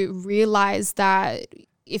to realize that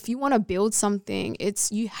if you want to build something,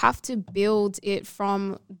 you have to build it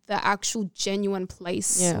from the actual genuine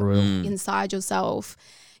place inside yourself.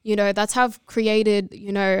 That's how I've created,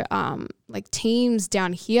 like teams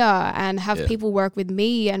down here and have people work with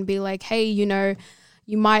me and be like, hey,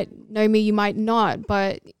 you might know me, you might not,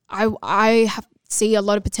 but I see a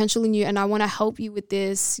lot of potential in you and I want to help you with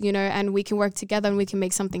this, and we can work together and we can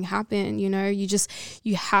make something happen.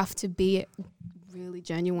 You have to be really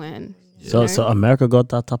genuine. So America got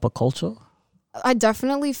that type of culture? I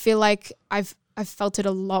definitely feel like I've felt it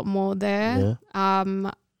a lot more there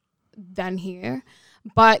than here.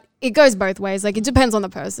 But it goes both ways. Like, it depends on the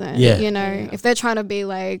person. Yeah. If they're trying to be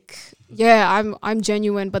like, I'm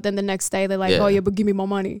genuine, but then the next day they're like, oh yeah, but give me more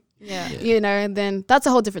money. Yeah. And then that's a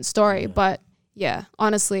whole different story. But yeah,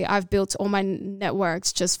 honestly, I've built all my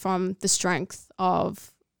networks just from the strength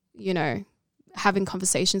of, having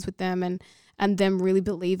conversations with them and them really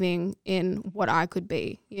believing in what I could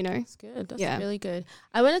be, That's good. That's really good.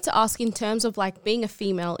 I wanted to ask, in terms of like being a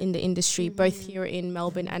female in the industry, both here in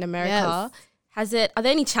Melbourne and America, are there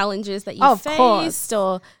any challenges that you faced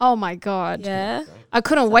or? Oh my God. Yeah. I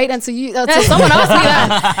couldn't wait until someone asked me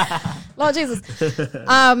that. Lord Jesus.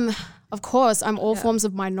 Of course, I'm all forms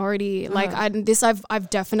of minority. Like I've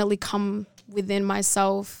definitely come within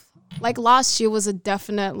myself. Like last year was a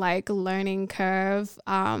definite like learning curve.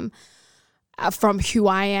 From who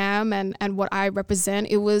I am and what I represent.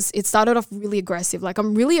 It started off really aggressive. Like,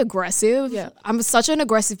 I'm really aggressive. Yeah. I'm such an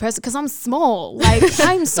aggressive person because I'm small. Like,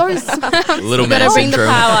 I'm so small. Little You man gotta bring the syndrome.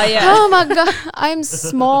 power, yeah. Oh my God. I'm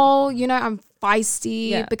small. I'm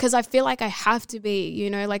feisty because I feel like I have to be, you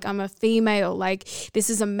know, like I'm a female, like this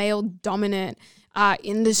is a male dominant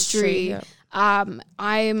industry.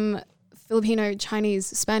 I'm Filipino, Chinese,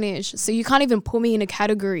 Spanish. So you can't even put me in a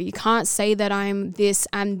category. You can't say that I'm this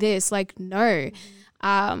and this. Like, no,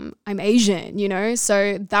 I'm Asian, you know?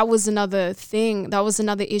 So that was another thing. That was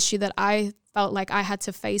another issue that I felt like I had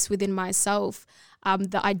to face within myself,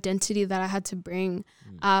 the identity that I had to bring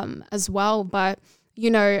as well. But,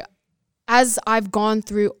 you know, as I've gone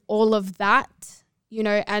through all of that, you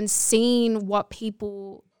know, and seen what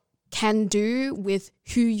people can do with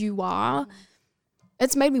who you are,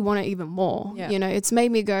 it's made me want it even more. You know, it's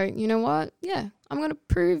made me go, you know what? Yeah, I'm going to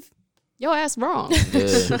prove your ass wrong.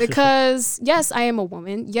 Because yes, I am a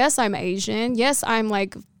woman. Yes, I'm Asian. Yes, I'm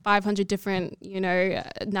like 500 different, you know,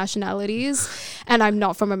 nationalities, and I'm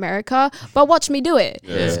not from America, but watch me do it.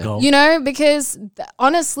 Let's go. You know, because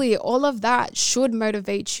honestly, all of that should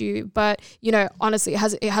motivate you. But, you know, honestly,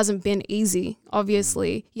 it hasn't been easy,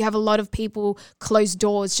 obviously. You have a lot of people close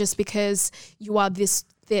doors just because you are this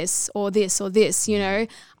or this, you know.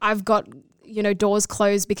 I've got, you know, doors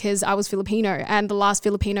closed because I was Filipino and the last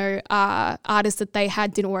Filipino artist that they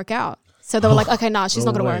had didn't work out. So they were like, okay, nah, she's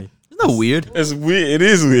not going to work. Isn't that weird? It's weird. It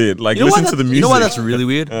is weird. Like, You know listen why to the music. You know why that's really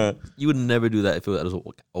weird? You would never do that if it was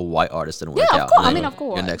a white artist didn't work Yeah, out. of course. I And mean, then of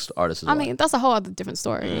course. Your next artist is I white. mean, that's a whole other different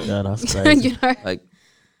story. Yeah, that's crazy. You know? Like,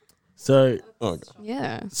 So,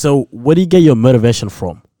 Yeah. so where do you get your motivation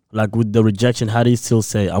from? Like with the rejection, how do you still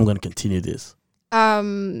say, I'm going to continue this?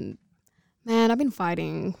 Man, I've been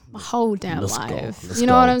fighting my whole damn Let's go. life. Let's You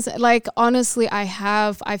know go. what I'm saying? Like, honestly,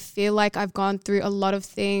 I feel like I've gone through a lot of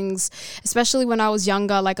things, especially when I was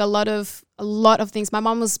younger, like a lot of things. My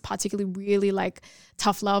mom was particularly really like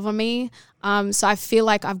tough love on me. So I feel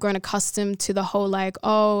like I've grown accustomed to the whole like,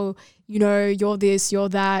 oh, you know, you're this, you're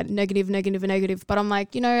that, negative. But I'm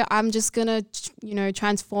like, you know, I'm just going to, you know,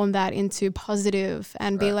 transform that into positive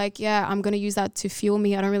and be like, yeah, I'm going to use that to fuel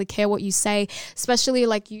me. I don't really care what you say, especially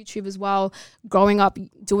like YouTube as well. Growing up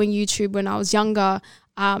doing YouTube when I was younger,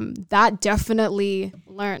 that definitely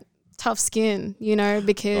learnt tough skin, you know,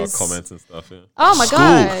 because comments and stuff. Yeah. oh my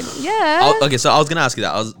God. Yeah. okay, so I was gonna ask you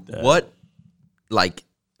that.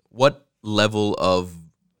 What level of,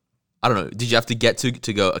 I don't know, did you have to get to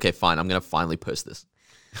go, okay, fine, I'm gonna finally post this?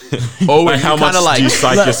 Oh, Like, how much do you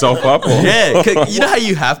psych yourself up? Or? Yeah, 'cause you know how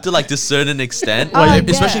you have to, like, to a certain extent,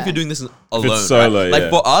 especially if you're doing this alone. solo, right? Like, yeah.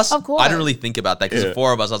 for us, Of course. I didn't really think about that because the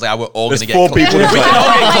four of us, I was like, we're all There's gonna four get people. we can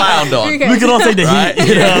all get clowned on. Okay. We can all take the Right? heat,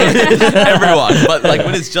 you know. Everyone. But like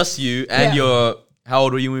when it's just you and you're, how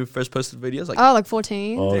old were you when we first posted videos? Like, Oh, like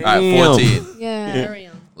 14. Oh, all right, 14. Yeah. Very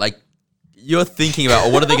young. Like, you're thinking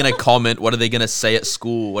about, what are they gonna comment? What are they gonna say at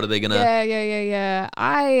school? What are they gonna? Yeah.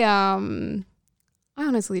 I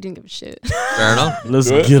honestly didn't give a shit. Fair enough. Let's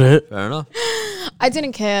get it. Fair enough. I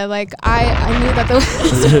didn't care. Like I knew that there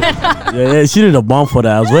was Yeah, she did a bomb for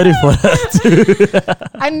that. I was waiting for that too.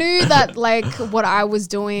 I knew that like what I was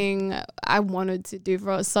doing, I wanted to do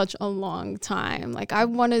for such a long time. Like I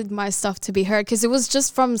wanted my stuff to be heard because it was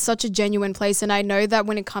just from such a genuine place. And I know that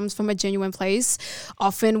when it comes from a genuine place,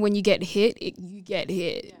 often when you get hit, you get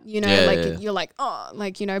hit. You know, you're like, oh,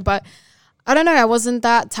 like, you know, but I don't know. I wasn't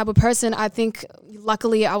that type of person. I think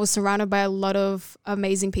luckily I was surrounded by a lot of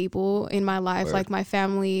amazing people in my life, like my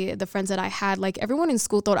family, the friends that I had. Like everyone in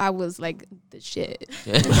school thought I was like the shit.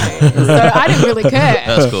 Yeah. So I didn't really care.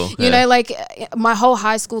 That's cool. You know, like my whole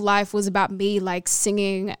high school life was about me like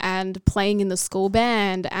singing and playing in the school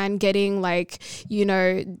band and getting like, you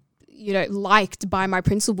know, liked by my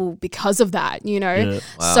principal because of that, you know. Yeah.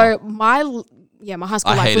 Wow. So my high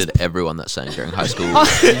school I life was hated everyone that sang during high school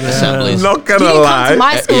assemblies. Not you gonna didn't come lie. to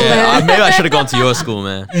my school, man. Maybe I should have gone to your school,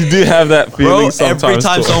 man. You do have that feeling Bro, sometimes. every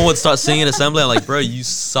time too. someone would start singing assembly, I'm like, bro, you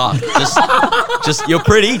suck. Just you're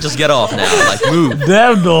pretty, just get off now. Like, move.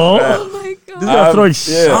 Damn, no. Oh my God. This guy's throwing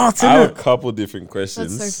shots I in have it. a couple different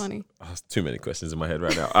questions. That's so funny. Oh, there's too many questions in my head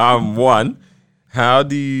right now. One, how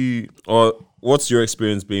do you, or what's your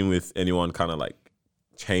experience been with anyone kind of like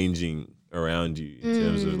changing around you in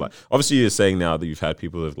terms of like, obviously you're saying now that you've had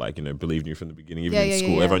people who've like, you know, believed in you from the beginning, even in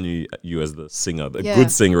school, everyone knew you as the singer, the good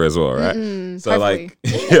singer as well, right? So hopefully. like,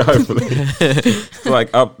 yeah, hopefully. So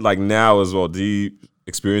like up, like now as well, do you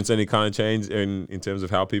experience any kind of change in terms of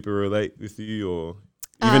how people relate with you, or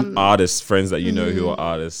even artists, friends that you know who are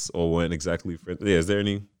artists or weren't exactly friends? Yeah, is there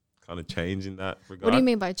any kind of change in that regard? What do you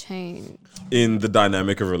mean by change? In the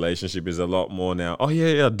dynamic of relationship is a lot more now. Oh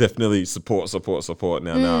yeah, definitely support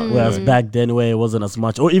now. Whereas back then where it wasn't as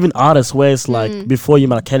much, or even artists where it's like before you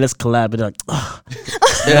might like, okay, let's collab, and like,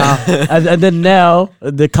 and then now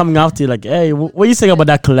they're coming after you like, hey, what you saying about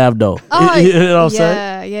that collab though? Oh, you know what I'm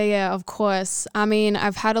saying? Yeah, of course. I mean,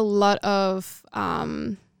 I've had a lot of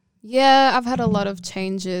I've had a lot of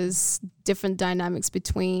changes, different dynamics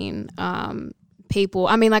between people.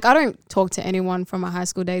 I mean, like, I don't talk to anyone from my high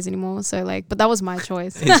school days anymore. So, like, but that was my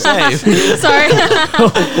choice. Sorry.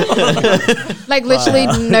 Like, literally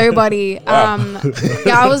nobody. I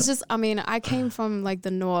came from, like,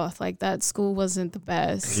 the north. Like, that school wasn't the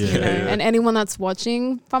best, you know. And anyone that's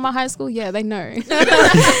watching from my high school, they know.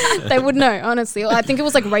 They would know, honestly. I think it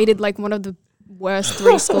was, like, rated, like, one of the worst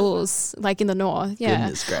 3 schools, like, in the north.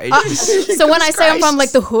 Goodness gracious. So when I say I'm from,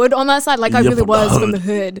 like, the hood on that side, like, I really was from the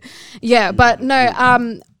hood. Yeah, but no,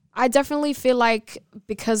 I definitely feel like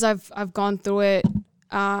because I've gone through it,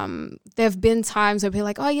 there have been times where people are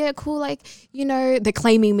like, oh yeah, cool, like, you know, they're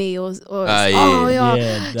claiming me or she's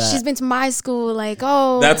been to my school, like,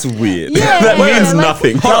 oh, that's weird. Yeah, that means like,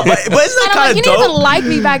 nothing. But isn't that kind of you dope? didn't even like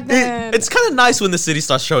me back then. It's kind of nice when the city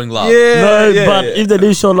starts showing love. But if they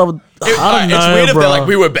didn't show love, I don't know, it's weird if bro. they're like,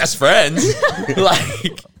 we were best friends.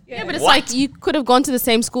 Like, Yeah, but it's like you could have gone to the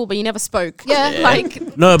same school, but you never spoke. Yeah. Like,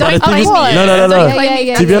 No, but the don't thing is, claim me. no.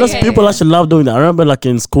 Yeah. To be honest, people actually love doing that. I remember, like,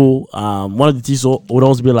 in school, one of the teachers would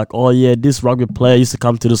always be like, "Oh yeah, this rugby player used to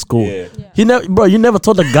come to the school." Yeah. He never, bro. You never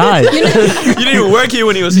told the guy. you didn't even work here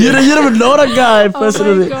when he was You here. don't even know the guy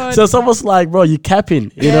personally. God. So it's almost like, bro, you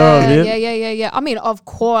capping. You know what I mean? Yeah. I mean, of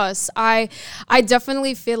course, I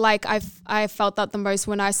definitely feel like I felt that the most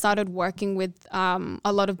when I started working with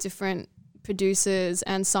a lot of different producers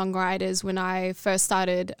and songwriters when I first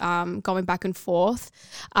started going back and forth.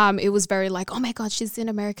 It was very like, oh my God, she's in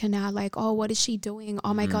America now. Like, oh, what is she doing?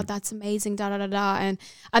 Oh my God, that's amazing. And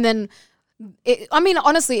then,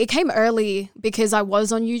 honestly, it came early because I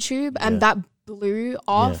was on YouTube and that blew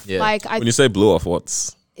off. Yeah. Like, When you say blew off,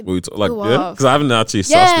 what's like? blew Yeah, off. because I haven't actually sussed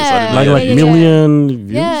this. Yeah. I didn't Like know. million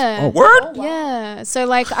views. Yeah. Oh, Word. Yeah. So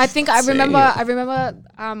like I think I remember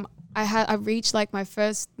I reached like my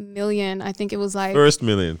first million. I think it was like First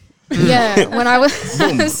million. yeah, when I was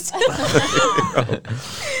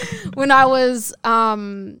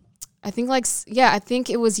I think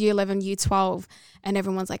it was year 11, year 12 and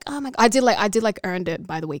everyone's like, "Oh my God." I did like earned it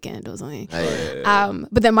by the weekend or something.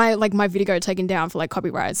 But then my video got taken down for like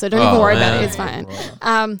copyright. So don't even worry about it. It's fine.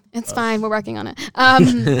 It's fine. We're working on it.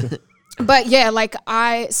 But yeah, like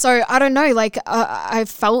I don't know, like I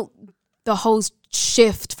felt the whole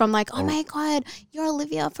shift from like, oh my God, you're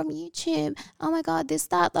Olivia from YouTube. Oh my God, this,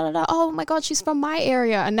 that, da, da, da. Oh my God, she's from my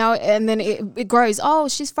area. And then it grows. Oh,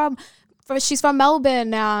 she's from Melbourne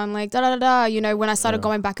now. And like, da, da, da, da. You know, when I started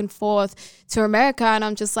going back and forth to America, and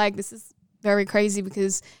I'm just like, this is very crazy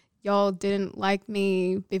because y'all didn't like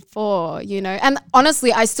me before, you know. And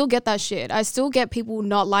honestly, I still get that shit. I still get people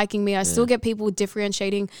not liking me. I still get people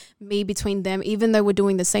differentiating me between them, even though we're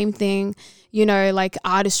doing the same thing, you know, like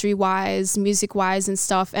artistry wise, music wise and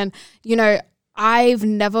stuff. And, you know, I've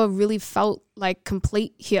never really felt like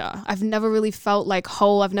complete here. I've never really felt like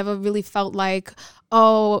whole. I've never really felt like,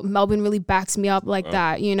 oh, Melbourne really backs me up like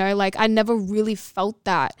that, you know. Like I never really felt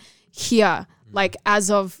that here, like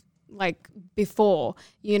as of like before,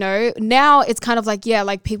 you know. Now it's kind of like, yeah,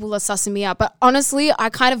 like people are sussing me out. But honestly, I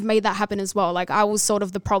kind of made that happen as well. Like I was sort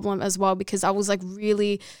of the problem as well because I was like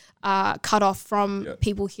really cut off from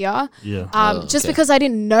people here. Just because I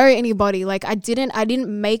didn't know anybody. Like I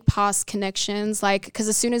didn't make past connections. Like because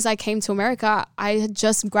as soon as I came to America, I had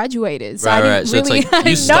just graduated. So I didn't So really it's like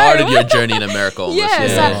you started your journey in America almost.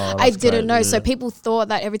 So I didn't know. So people thought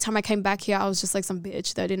that every time I came back here, I was just like some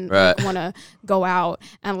bitch that didn't want to go out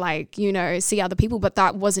and like, you know, see other people. But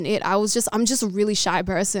that wasn't it. I'm just a really shy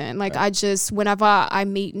person. Like I just, whenever I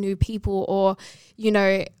meet new people or, you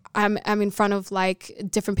know, I'm in front of like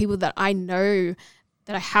different people that I know,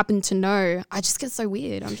 that I happen to know, I just get so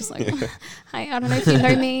weird. I'm just like, hi, I don't know if you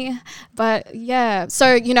know me, but yeah.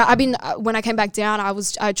 So, you know, when I came back down,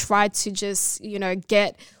 I tried to just, you know,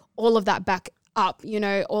 get all of that back up, you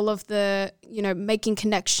know, all of the, you know, making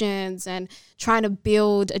connections and trying to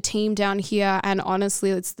build a team down here. And honestly,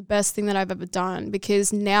 it's the best thing that I've ever done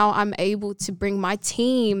because now I'm able to bring my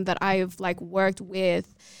team that I've like worked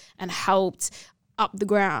with and helped up the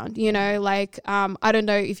ground, you know, like I don't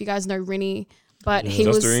know if you guys know Rinny, but he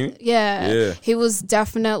was he was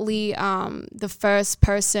definitely the first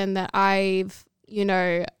person that I've, you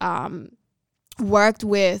know, worked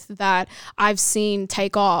with that I've seen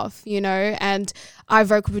take off, you know, and I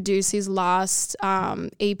vocal produced his last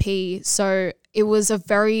EP. So it was a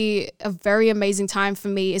very amazing time for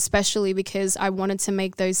me, especially because I wanted to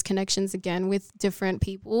make those connections again with different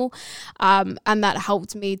people. And that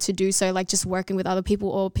helped me to do so, like just working with other people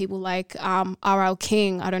or people like RL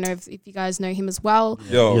King. I don't know if you guys know him as well.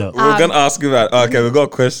 We're going to ask you about, okay, we've got a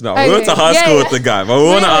question now. We went to high yeah, school with the guy, but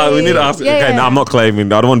we need to ask, okay, no, I'm not claiming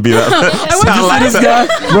that. I don't want to be that. Sound like this guy,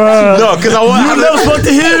 bro. No, because I want You never spoke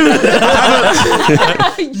to him.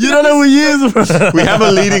 You don't know who he is, bro. we have a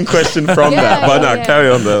leading question from that, but no, carry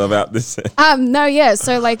on though about this.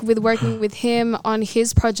 So like with working with him on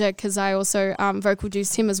his project, because I also vocal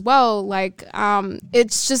produced him as well, like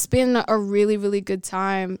it's just been a really, really good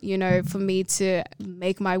time, you know, for me to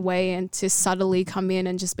make my way and to subtly come in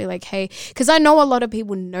and just be like, hey, because I know a lot of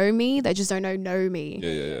people know me, they just don't know me.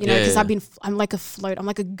 You know, because I'm like a float, I'm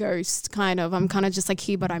like a ghost kind of. I'm kind of just like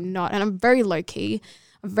here, but I'm not, and I'm very low key.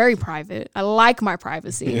 I'm very private. I like my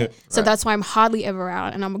privacy. So that's why I'm hardly ever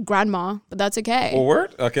out, and I'm a grandma, but that's okay. Oh,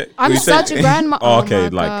 word? Okay. I'm such a grandma. Okay,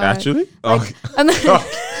 like God. Actually? Like,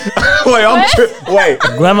 Wait.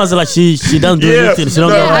 Grandma's like she doesn't do anything. She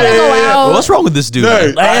don't go I don't go out. What's wrong with this dude?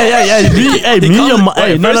 No. Hey, me and your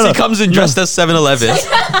First he comes in dressed as 7-Eleven.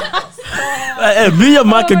 Hey, me and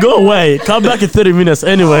Mike can go away. Come back in 30 minutes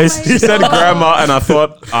anyways. He said grandma and I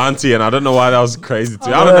thought auntie, and I don't know why that was crazy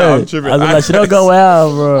too. I don't know. I'm tripping. I was like, she don't go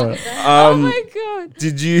out, bro. Oh my God.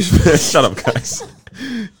 Did you shut up, guys?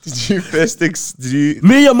 Did you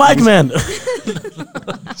Me and your Mike, man.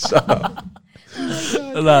 Shut up.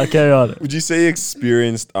 Nah, carry on. Would you say you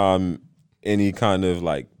experienced any kind of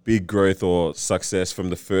like big growth or success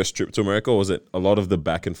from the first trip to America, or was it a lot of the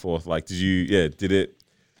back and forth? Like, did it?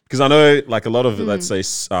 Because I know, like, a lot of, let's say,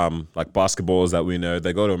 like, basketballers that we know,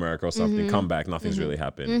 they go to America or something, come back, nothing's really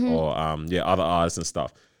happened. Or, other artists and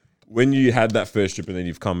stuff. When you had that first trip and then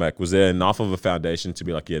you've come back, was there enough of a foundation to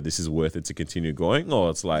be like, this is worth it to continue going? Or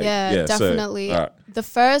it's like, definitely. So, right. The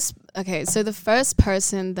first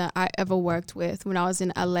person that I ever worked with when I was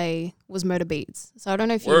in LA was Motor Beats. So I don't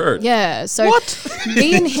know if so What?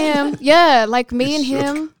 me and him, me and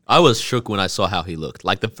him. I was shook when I saw how he looked.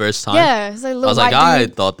 Like the first time. Yeah. It's like a I little was like, white I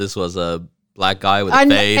dude. thought this was a black guy with a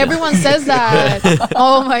fade. Everyone says that.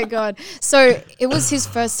 Oh my God. So it was his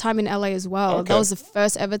first time in LA as well. Okay. That was the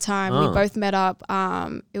first ever time we both met up.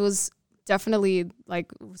 It was definitely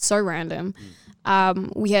like so random.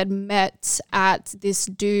 We had met at this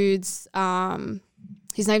dude's,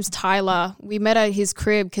 his name's Tyler. We met at his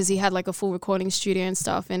crib because he had like a full recording studio and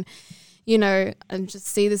stuff. And, you know, and just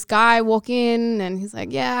see this guy walk in and he's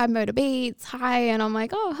like, yeah, I'm Motor Beats. Hi. And I'm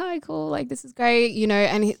like, oh, hi, cool. Like, this is great. You know,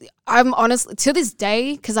 and I'm honestly, to this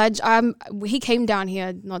day, because he came down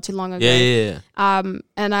here not too long ago. Yeah.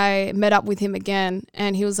 And I met up with him again,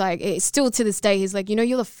 and he was like, still to this day, he's like, you know,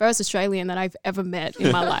 you're the first Australian that I've ever met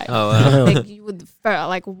in my life. Oh, wow. Like, you were the first,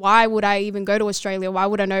 like, why would I even go to Australia? Why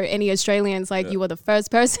would I know any Australians? Like, you were the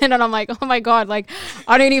first person. And I'm like, oh my God, like,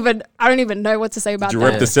 I don't even know what to say about Did you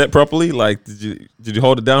that. rep the set properly? Like, did you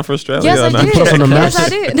hold it down for Australia? Yes, I did. Put us on the Yes, map. I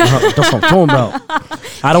did. That's what I'm talking about.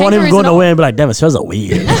 I don't want him Kangaroos going and away and be like, damn, it smells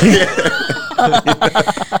weird.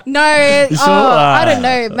 No, I don't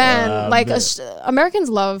know, man. Like, Americans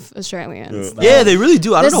love Australians. Like, Yeah, they really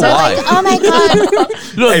do. I don't know they're so why. like, oh my God,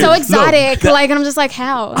 Look, so exotic. Like, and I'm just like,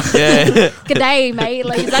 how? Yeah. G'day, mate.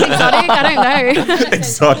 Like, is that exotic? I don't know.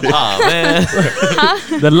 Exotic. Oh, man.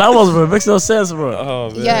 the levels, bro, makes no sense, bro.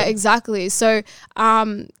 Oh, man. Yeah, exactly. So,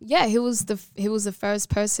 he was the first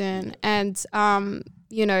person, and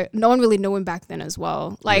you know, no one really knew him back then as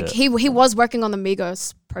well. Like he was working on the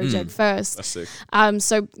Migos project first. That's sick.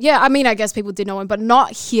 So yeah, I mean, I guess people did know him, but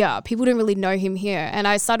not here. People didn't really know him here. And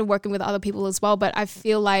I started working with other people as well. But I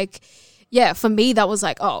feel like, yeah, for me, that was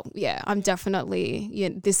like, oh yeah, I'm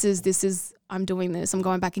definitely, this is, I'm doing this. I'm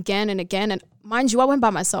going back again and again. And mind you, I went by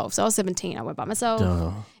myself. So I was 17. I went by myself,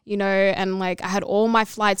 you know, and like I had all my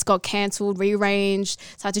flights got canceled, rearranged.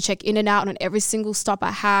 So I had to check in and out on every single stop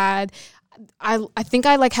I had. I think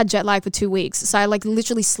I like had jet lag for 2 weeks. So I like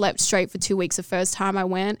literally slept straight for 2 weeks the first time I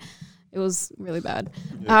went. It was really bad.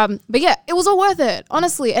 Yeah. But yeah, it was all worth it,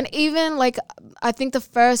 honestly. And even like, I think the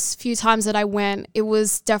first few times that I went, it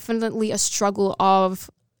was definitely a struggle of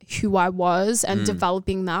who I was and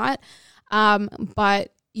developing that.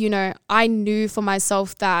 But, you know, I knew for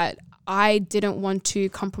myself that I didn't want to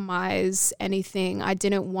compromise anything. I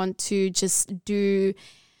didn't want to just do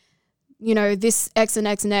you know, this X and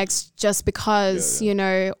X and X just because, you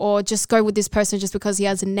know, or just go with this person just because he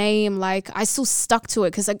has a name. Like, I still stuck to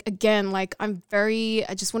it because, like, again, like, I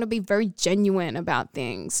just want to be very genuine about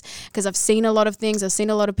things because I've seen a lot of things. I've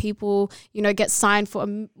seen a lot of people, you know, get signed for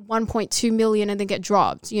 1.2 million and then get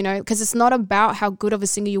dropped, you know, because it's not about how good of a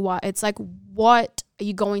singer you are. It's like, what are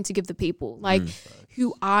you going to give the people? Like,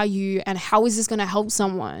 who are you and how is this going to help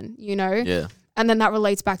someone, you know? Yeah. And then that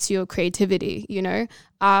relates back to your creativity, you know?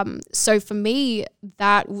 So for me,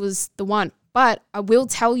 that was the one. But I will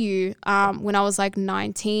tell you, when I was like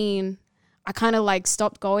 19, I kind of like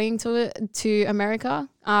stopped going to America.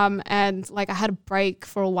 And like I had a break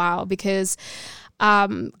for a while because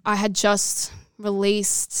I had just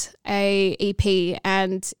released a EP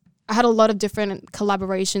and I had a lot of different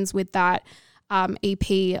collaborations with that EP,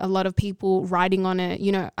 a lot of people writing on it.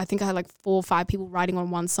 You know, I think I had like 4 or 5 people writing on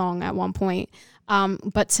one song at one point.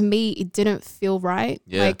 But to me, it didn't feel right.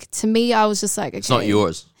 Yeah. Like, to me, I was just like, okay. It's not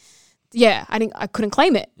yours. Yeah, I couldn't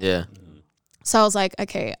claim it. Yeah. So I was like,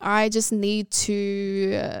 okay, I just need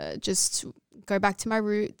to just go back to my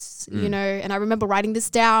roots, you know. And I remember writing this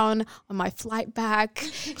down on my flight back,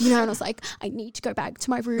 you know, and I was like, I need to go back to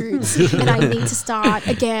my roots and I need to start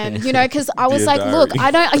again, you know, because I was like, look,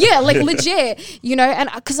 I don't, like legit, you know, and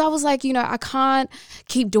because I was like, you know, I can't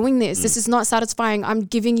keep doing this. This is not satisfying. I'm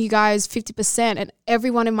giving you guys 50% and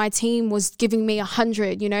everyone in my team was giving me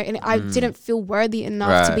 100, you know, and I didn't feel worthy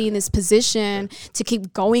enough to be in this position to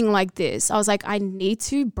keep going like this. I was like, I need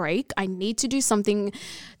to break. I need to do something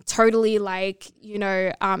totally like, you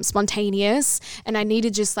know, spontaneous, and I need to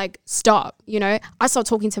just like stop, you know. I started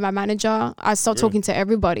talking to my manager, I started talking to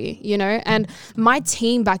everybody, you know, and my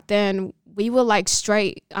team back then, we were like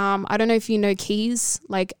straight. I don't know if you know Keys,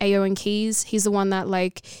 like AO and Keys. He's the one that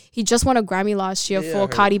like, he just won a Grammy last year for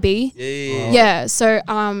Cardi B. Yeah. So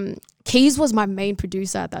Keys was my main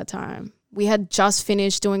producer at that time. We had just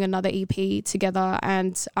finished doing another EP together,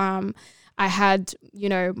 and I had, you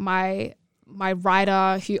know, my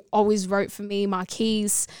writer who always wrote for me,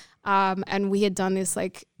 Marquise, and we had done this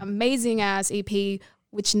like amazing ass EP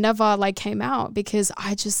which never like came out because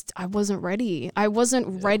I wasn't ready. I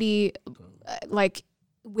wasn't ready like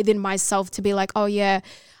within myself to be like, oh yeah,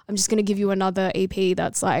 I'm just gonna give you another EP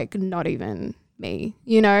that's like not even me,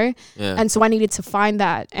 you know? Yeah. And so I needed to find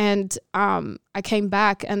that. And I came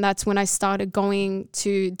back, and that's when I started going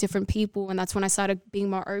to different people, and that's when I started being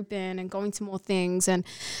more open and going to more things, and,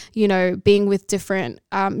 you know, being with different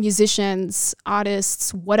musicians,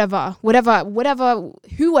 artists, whoever would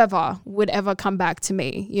ever come back to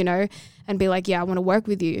me, you know, and be like, yeah, I want to work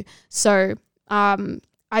with you. So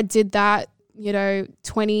I did that, you know,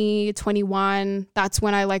 2021, that's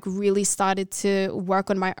when I like really started to work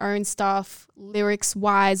on my own stuff, lyrics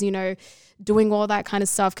wise, you know, doing all that kind of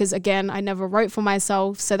stuff. Cause again, I never wrote for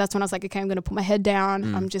myself. So that's when I was like, okay, I'm going to put my head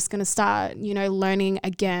down. I'm just going to start, you know, learning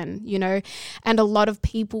again, you know. And a lot of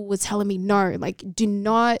people were telling me, no, like, do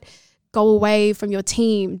not go away from your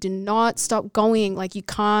team. Do not stop going. Like, you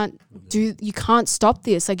can't stop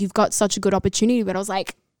this. Like, you've got such a good opportunity. But I was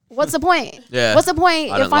like, what's the point? Yeah. What's the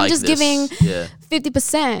point if I'm just giving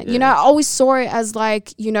 50%? You know, I always saw it as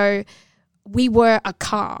like, you know, we were a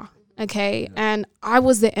car, okay? And I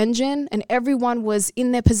was the engine and everyone was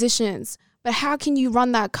in their positions. But how can you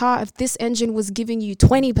run that car if this engine was giving you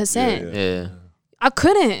 20%? Yeah. I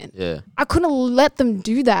couldn't. Yeah. I couldn't let them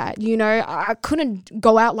do that, you know? I couldn't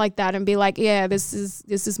go out like that and be like, yeah, this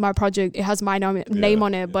is my project. It has my name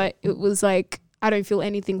on it. But it was like, I don't feel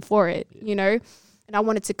anything for it, you know? And I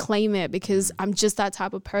wanted to claim it because I'm just that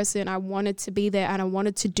type of person. I wanted to be there and I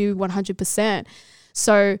wanted to do 100%.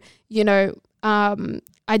 So, you know,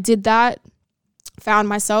 I did that, found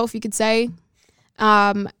myself, you could say.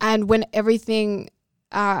 And when everything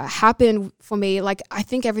happened for me, like, I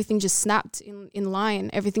think everything just snapped in line.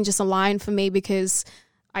 Everything just aligned for me because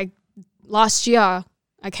last year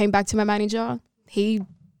I came back to my manager. He,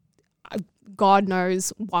 God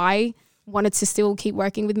knows why, wanted to still keep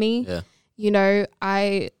working with me. Yeah. You know,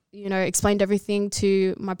 I, you know, explained everything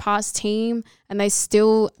to my past team, and they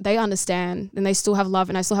understand, and they still have love,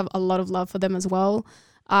 and I still have a lot of love for them as well.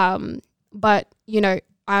 But, you know,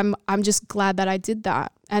 I'm just glad that I did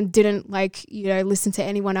that and didn't, like, you know, listen to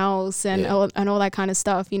anyone else and all that kind of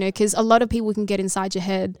stuff, you know, because a lot of people can get inside your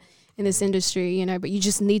head in this industry, you know, but you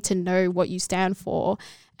just need to know what you stand for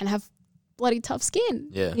and have bloody tough skin,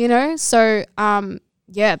 you know? So,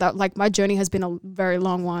 yeah, that, like, my journey has been a very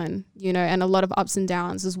long one, you know, and a lot of ups and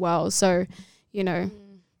downs as well. So, you know,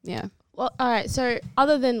 yeah. Well, all right. So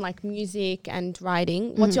other than like music and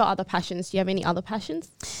writing, what's your other passions? Do you have any other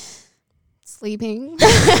passions? sleeping.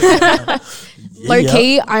 Low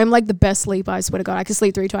key, I'm like the best sleeper. I swear to God, I can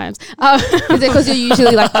sleep 3 times. Is it because you're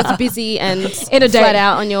usually like just busy and In a day. flat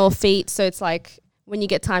out on your feet? So it's like when you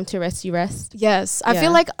get time to rest, you rest. Yes, I Yeah.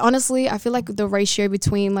 feel like honestly, I feel like the ratio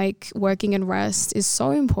between like working and rest is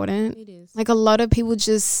so important. It is. Like a lot of people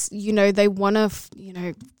just, they want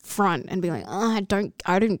to, front and be like, oh,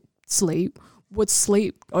 I don't sleep. What's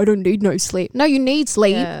sleep? I don't need no sleep. No, you need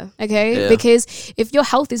sleep. Yeah. Okay. Yeah. Because if your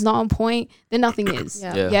health is not on point, then nothing is.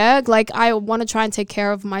 Yeah. Yeah. Like I want to try and take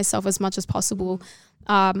care of myself as much as possible.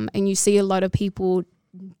 And you see a lot of people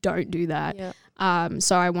don't do that. Yeah.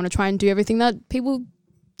 So I want to try and do everything that people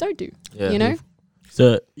don't do, Yeah.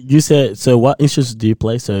 So you said, so what instruments do you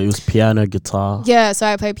play? So it was piano, guitar. Yeah, so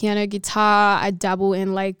I play piano, guitar. I dabble in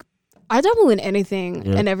anything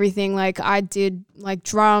Yeah. and everything. Like I did like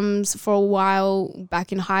drums for a while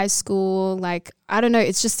back in high school. Like I don't know,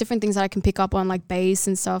 it's just different things that I can pick up on, like bass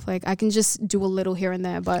and stuff. Like I can just do a little here and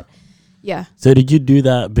there, but yeah. So did you do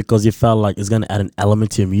that because you felt like it's gonna add an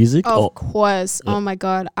element to your music? Of course. Yeah. Oh my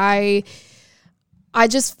God. I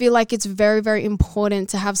just feel like it's very, very important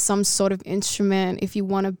to have some sort of instrument if you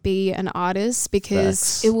want to be an artist, because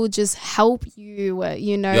Facts. it will just help you,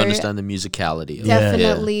 You understand the musicality. of it. Yeah.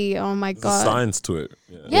 Definitely. Oh my There's a God. science to it.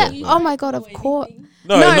 Yeah. Oh my God. Of course.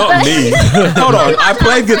 No, No, not but- me. Hold on. I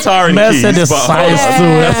played guitar and Man keys, said there's but science hold on. to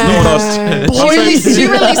it. That's not what I was. Boy, you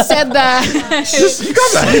really said that. You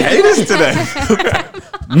guys are haters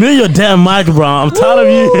today. Me, your damn mic, bro. I'm tired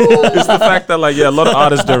of you. It's the fact that a lot of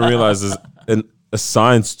artists don't realize there's a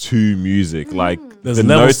science to music. Like There's the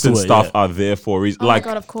levels notes to and it, stuff yeah. are there for a reason. Oh my Like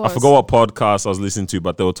God, of I course. forgot what podcast I was listening to,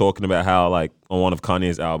 but they were talking about how like on one of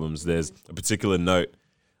Kanye's albums, there's a particular note.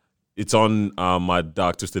 It's on my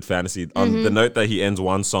Dark Twisted Fantasy. On the note that he ends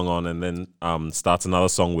one song on and then starts another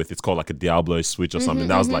song with, it's called like a Diablo switch or something.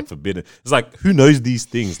 That was like forbidden. It's like, who knows these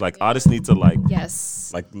things? Like artists need to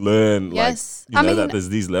Yes. learn Yes. like I mean, that there's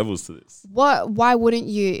these levels to this. why wouldn't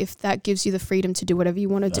you, if that gives you the freedom to do whatever you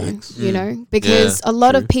want to do, Mm. because Yeah, a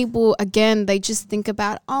lot true. of people, again, they just think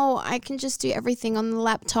about, oh, I can just do everything on the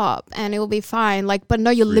laptop and it will be fine. Like, but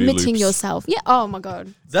no, you're Fruity limiting Loops. yourself. Yeah. Oh my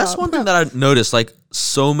God. That's Stop. one thing that I noticed. Like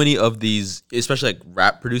so many of these, especially like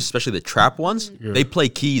rap producers, especially the trap ones, they play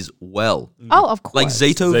keys well. Oh, of course. Like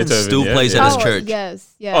Zaytoven Zaytoven, still yeah, plays yeah. at his Oh, church.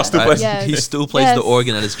 Yes. Yeah. Oh, still right? plays- Yes. He still plays Yes. the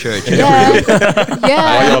organ at his church. Yeah. Why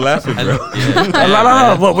yeah. y'all laughing, And, bro?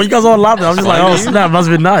 yeah, No. But when you guys all laughing, I'm just like, oh snap, must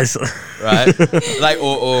be nice. right? Like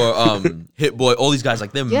or Hit Boy, all these guys,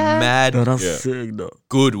 like they're Yeah. mad No, that's Yeah. sick though.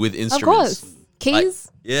 good with Of instruments. course. Keys.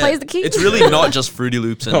 Yeah, Plays the keys. It's really not just Fruity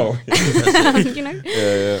Loops and Oh, you know.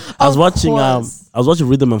 yeah. I was Of watching course. I was watching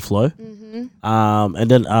Rhythm and Flow. And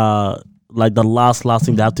then like the last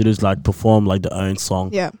thing they have to do is like perform like their own song.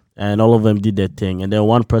 Yeah. And all of them did their thing. And then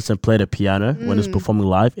one person played a piano when it's performing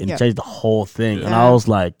live and Yeah. it changed the whole thing. And Yeah. I was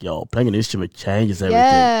like, yo, playing an instrument changes everything.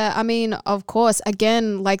 Yeah, I mean, of course.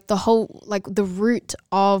 Again, like the whole, like the root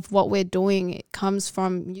of what we're doing, it comes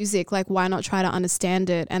from music. Like, why not try to understand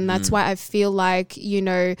it? And that's why I feel like,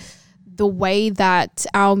 the way that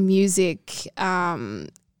our music,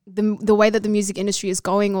 the way that the music industry is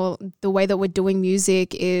going, or the way that we're doing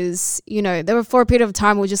music is, there were for a period of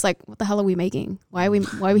time we're just like, what the hell are we making? Why are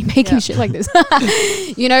we making shit like this?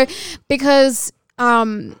 Because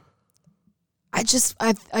I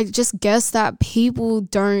just guess that people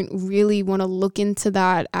don't really want to look into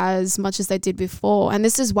that as much as they did before. And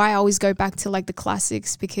this is why I always go back to like the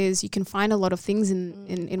classics, because you can find a lot of things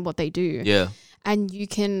in what they do. yeah. And you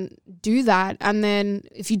can do that. And then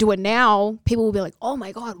if you do it now, people will be like, oh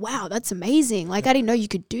my God, wow, that's amazing. Like, I didn't know you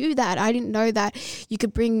could do that. I didn't know that you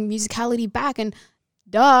could bring musicality back. And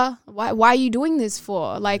duh, why are you doing this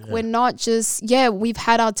for? Like, we're not just, we've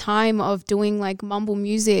had our time of doing like mumble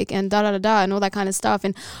music and da-da-da-da and all that kind of stuff.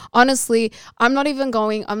 And honestly, I'm not even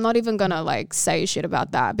gonna like say shit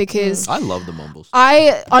about that, because I love the mumbles.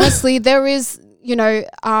 I honestly, there is,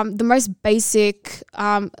 the most basic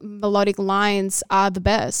melodic lines are the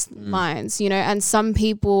best lines, and some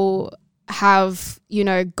people have,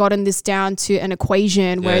 gotten this down to an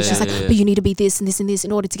equation where it's just but you need to be this and this and this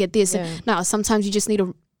in order to get this. Yeah. And no, sometimes you just need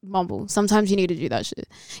to mumble. Sometimes you need to do that shit,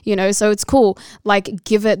 so it's cool. Like,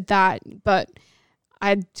 give it that, but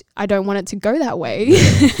I don't want it to go that way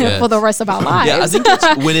Yeah. for the rest of our lives. Yeah, I think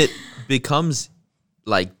it's when it becomes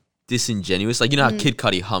like disingenuous. Like, how Kid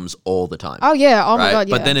Cudi hums all the time. Oh yeah. Oh my right? God.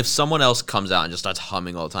 Yeah. But then if someone else comes out and just starts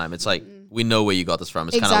humming all the time, it's like, we know where you got this from.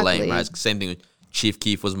 It's kind of lame, Exactly. right? It's the same thing with Chief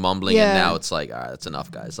Keef was mumbling, Yeah. and now it's like, all right, that's enough,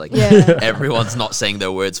 guys. Like, Yeah. everyone's not saying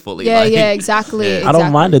their words fully. yeah. like, Yeah. Exactly. Yeah. I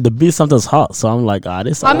don't mind it. The beat sometimes hot. So I'm like,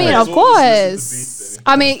 this I mean, alright. of course.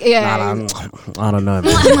 I mean, yeah. I don't know,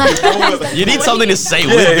 man. You need something to say Yeah,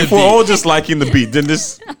 with the if we're beat. all just liking the beat, then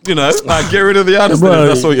just, like get rid of the others. Bro,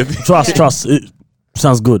 That's all you think. Trust. It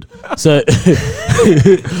sounds good. So,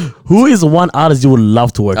 who is one artist you would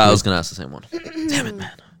love to work I was with? gonna ask the same one. Damn it,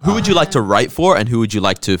 man. Who would you like to write for, and who would you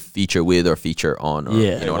like to feature with or feature on? Or, Yeah. you know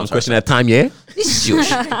what I'm One saying? question at a time, yeah?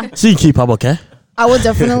 So you keep up, okay? I would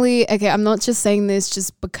definitely. Okay, I'm not just saying this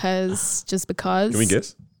just because. Can we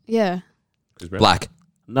guess? Yeah. Chris Brown? Black.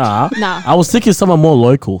 Nah. Nah. I was thinking someone more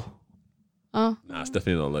local. Oh. Nah, it's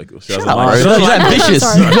definitely not local. She Shut doesn't up, like bro. it. She's ambitious.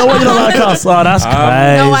 Sorry. No one you don't like us. Oh, that's crazy.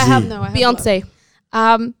 No, I have no. Beyonce.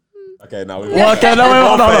 Okay, now we Well, okay,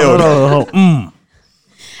 no.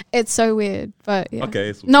 It's so weird, but yeah.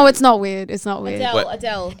 Okay. No, it's not weird. It's not weird.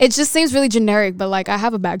 Adele. It just seems really generic, but like I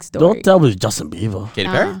have a backstory. Don't tell me it's Justin Bieber. Katy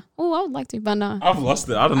Perry. Oh, I would like to, but no. I've lost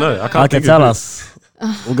it. I don't know. I can't I can think tell of us.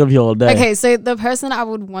 We'll give you all day. Okay, so the person I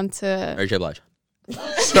would want to. Mary J. Blige. it.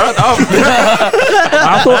 Shut up.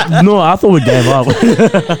 I thought we gave up.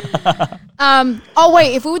 Oh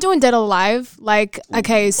wait, if we were doing Dead or Alive, like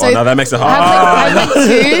okay, so Oh, now that makes it I hard. have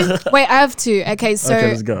two. Wait, I have two. Okay, so Okay,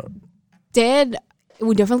 let's go. Dead, it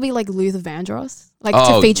would definitely be like Luther Vandross, like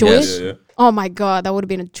Oh, to feature yes. with. Yeah. Oh my god, that would have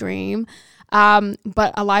been a dream.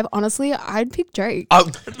 But Alive, honestly, I'd pick Drake. I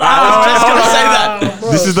was just gonna say that.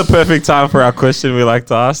 This is the perfect time for our question we like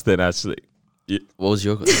to ask then, actually. What was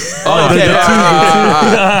your question? Oh, okay.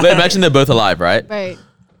 Like, imagine they're both alive, right? Right.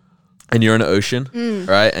 And you're in the ocean,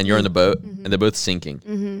 right? And you're in the boat, and they're both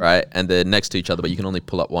sinking, right? And they're next to each other, but you can only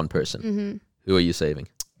pull up one person. Who are you saving?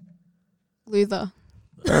 Luther.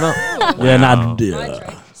 Fair enough. Yeah, nah.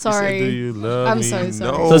 Sorry. I'm so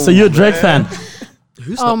sorry. So you're a Drake fan.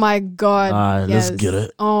 Oh my god. Alright, let's yes. get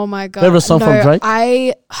it. Oh my god. Favorite song from Drake?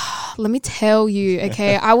 Let me tell you,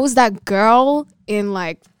 okay. I was that girl in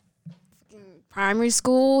like primary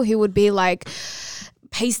school who would be like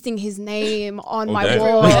pasting his name on Oh, my damn.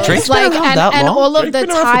 wall. Wait, Drake's been like around that and long? all of Drake's the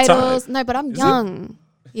been around for time. titles. No, but I'm young.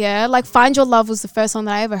 Yeah, like Find Your Love was the first song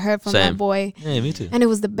that I ever heard from Same. that boy. Yeah, me too. And it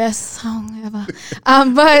was the best song ever.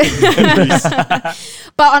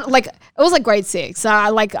 But like it was like grade 6. So I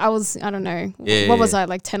don't know. Yeah, what was yeah. I,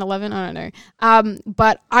 like 10, 11? I don't know.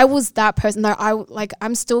 But I was that person that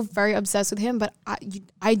I'm still very obsessed with him, but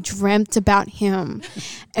I dreamt about him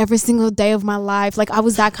every single day of my life. Like I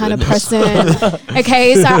was that kind of person.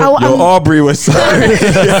 Okay, so Your Aubrey was sorry.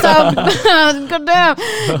 goddamn.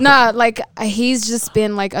 Nah, like he's just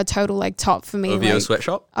been like a total like top for me. OVO like,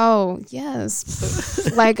 sweatshop? oh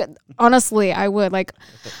yes. Like honestly, I would like.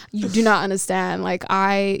 You do not understand. Like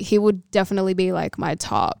he would definitely be like my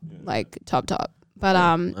top, like top. But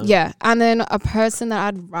yeah. And then a person that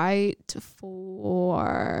I'd write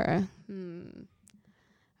for.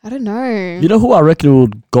 I don't know. You know who I reckon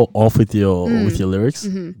would go off with your lyrics?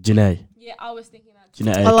 Janae. Yeah, I was thinking that.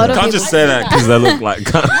 Janae. A lot of Can't just say that because they look like.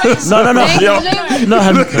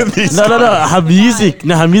 Her music,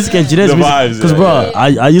 her music and Janae's The music. vibes, Because yeah, bro,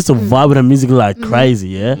 I used to vibe with her music like crazy,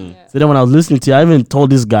 yeah. So then when I was listening to it, I even told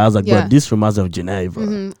this guy, I was like, Yeah. bro, this reminds me of Janae,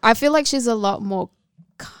 bro. I feel like she's a lot more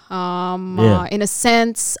calm in a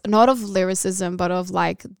sense, not of lyricism, but of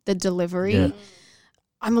like the delivery. Yeah.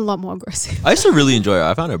 I'm a lot more aggressive. I used to really enjoy her.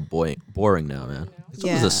 I found her boring now, man. It's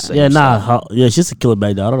always Yeah. the same Yeah, stuff. she's a killer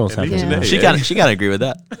back there. I don't know what's Yeah, happening. Yeah. She can't agree with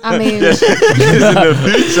that. I mean, in the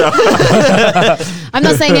future. I'm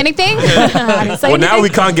not saying anything. I didn't say Well, now anything. we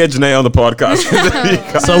can't get Janae on the podcast.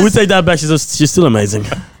 So we take that back. She's still amazing.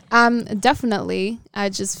 Definitely. I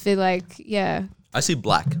just feel like, yeah. I see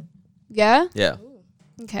black. Yeah? Yeah.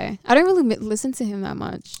 Okay. I don't really listen to him that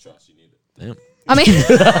much. Damn. I mean,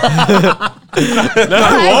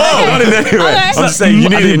 Not in any way. I'm just saying you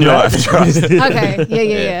need it in your life. Trust. okay.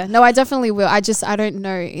 Yeah. No, I definitely will. I don't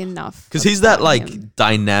know enough. Because he's that about like him.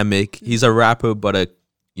 dynamic. He's a rapper, but a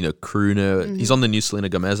crooner. He's on the new Selena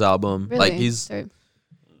Gomez album. Really? Like he's So,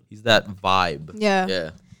 that vibe.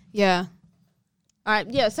 yeah. Yeah. All right,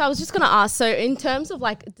 yeah. So I was just gonna ask. So in terms of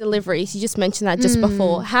like deliveries, you just mentioned that just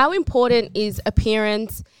before. How important is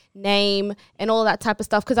appearance, name, and all that type of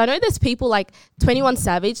stuff? Because I know there's people like 21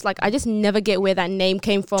 Savage. Like I just never get where that name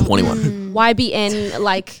came from. 21. YBN,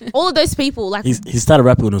 like all of those people. Like He started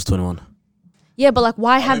rapping when he was 21. yeah, but like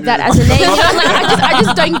why have that as a name? You know, like, I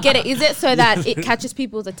just don't get it. Is it so that it catches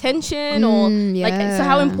people's attention, or like so?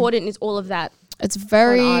 How yeah. important is all of that? It's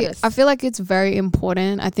very, artist. I feel like it's very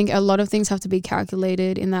important. I think a lot of things have to be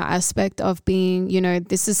calculated in that aspect of being,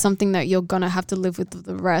 this is something that you're going to have to live with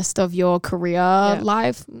the rest of your career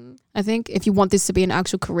life. I think if you want this to be an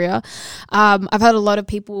actual career. I've had a lot of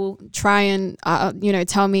people try and,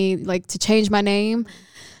 tell me like to change my name.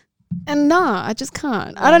 And nah, I just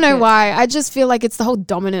can't. I don't know why. I just feel like it's the whole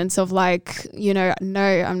dominance of like, you know, no,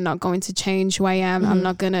 I'm not going to change who I am. I'm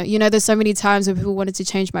not going to, you know, there's so many times where people wanted to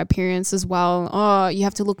change my appearance as well. Oh, you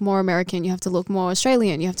have to look more American. You have to look more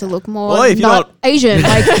Australian. You have to look more not Asian.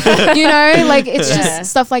 Like, you know, like it's just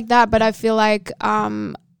stuff like that. But I feel like,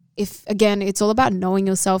 if again, it's all about knowing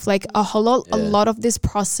yourself. Like a lot of this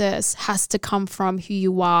process has to come from who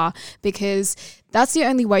you are, because that's the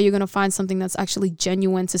only way you're going to find something that's actually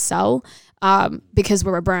genuine to sell, because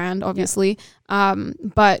we're a brand, obviously.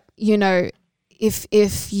 But, you know,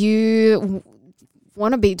 if you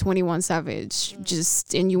want to be 21 Savage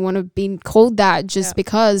and you want to be called that just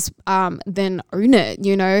because, then own it,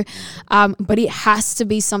 you know. But it has to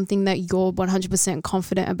be something that you're 100%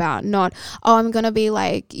 confident about, not, oh, I'm going to be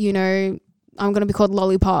like, you know, I'm going to be called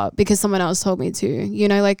Lollipop because someone else told me to, you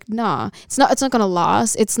know, like, nah, it's not going to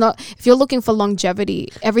last. It's not, if you're looking for longevity,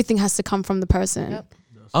 everything has to come from the person.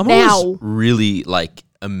 I'm always really like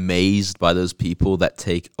amazed by those people that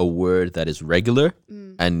take a word that is regular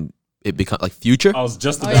and it becomes like Future. I was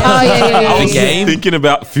just about I was thinking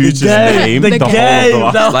about Future's name. The game.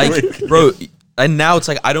 Like, bro, and now it's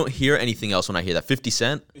like I don't hear anything else when I hear that. 50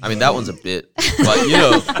 Cent. I mean, that one's a bit, but you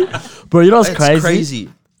know, bro, you know what's it's crazy?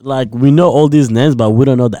 Like, we know all these names, but we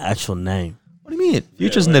don't know the actual name. What do you mean?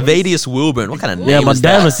 Future's Nevadius Wilburn. What kind of name Yeah, but is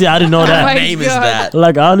that? damn, see, I didn't know that. What name is that?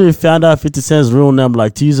 Like, I only found out 50 Cent's real name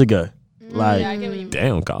like 2 years ago. Like,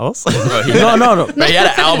 Damn, Carlos. Bro, no. Bro, he had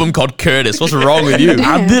an album called Curtis. What's wrong with you?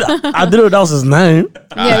 I didn't know that was his name.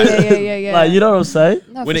 Yeah. Like, you know what I'm saying?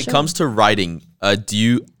 No, When it comes to writing, do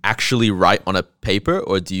you actually write on a paper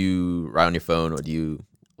or do you write on your phone or do you...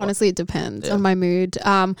 Honestly, it depends on my mood.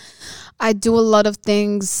 I do a lot of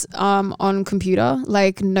things on computer,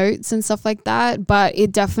 like notes and stuff like that. But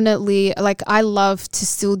it definitely, like, I love to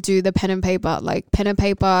still do the pen and paper. Like, pen and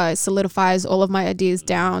paper solidifies all of my ideas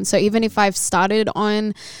down. So even if I've started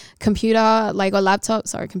on computer, like, or laptop,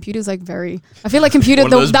 sorry, computer's like very, I feel like computer,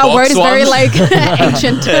 that word is very like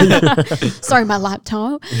ancient. Sorry, my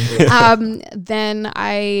laptop. Then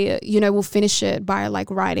I, you know, will finish it by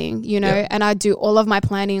like writing, you know, and I do all of my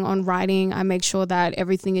planning on writing. I make sure that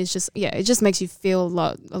everything is just, it just makes you feel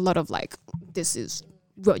a lot of like, this is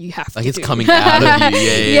what you have like to it's do. coming out of you.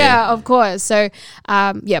 Yeah, of course. So,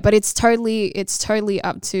 but it's totally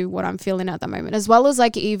up to what I'm feeling at the moment, as well as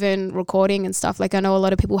like even recording and stuff. Like, I know a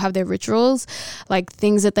lot of people have their rituals, like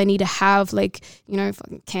things that they need to have, like, you know,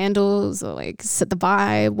 fucking candles or like set the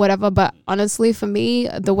vibe, whatever. But honestly, for me,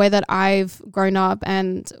 the way that I've grown up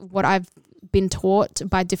and what I've been taught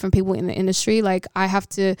by different people in the industry, like, I have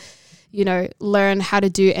to, you know, learn how to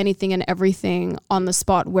do anything and everything on the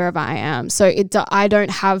spot wherever I am. So I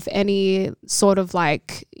don't have any sort of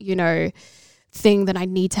like, you know, thing that I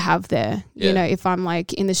need to have there. You know, if I'm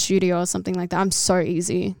like in the studio or something like that, I'm so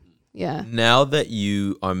easy. Yeah. Now that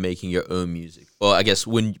you are making your own music, well, I guess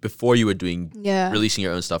before you were doing releasing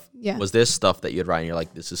your own stuff, was there stuff that you'd write and you're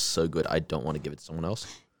like, this is so good, I don't want to give it to someone else?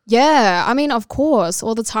 Yeah, I mean, of course,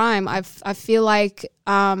 all the time. I feel like,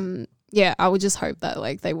 I would just hope that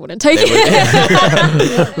like they wouldn't take it,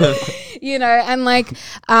 you know, and like,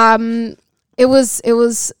 it was,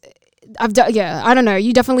 I've done, I don't know.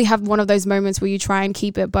 You definitely have one of those moments where you try and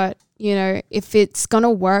keep it, but you know, if it's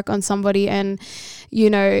gonna work on somebody and, you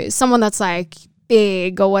know, someone that's like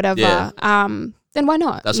big or whatever, then why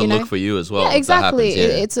not? That's a look for you as well. Yeah, exactly.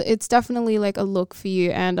 It's definitely like a look for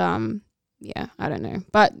you, and I don't know,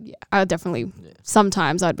 but I definitely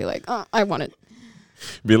sometimes I'd be like, oh, I want it.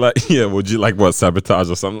 Be like, would you like what, sabotage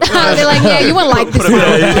or something? I'd be like, you won't like this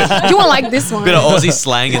one. You won't like this one. Bit of Aussie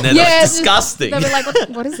slang and then that's disgusting. They'll be like,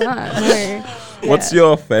 what is that? No. What's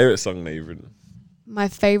your favorite song that you've written? My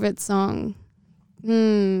favorite song,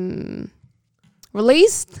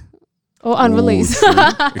 released or unreleased?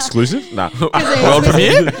 Exclusive? Nah. World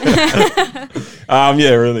premiere?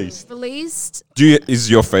 Released. Released. Is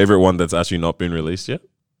your favorite one that's actually not been released yet?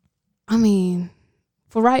 I mean,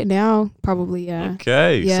 for right now, probably, yeah.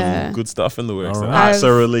 Okay, some good stuff in the works. All right, so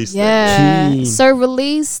released. Yeah, so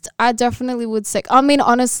released, I definitely would say. I mean,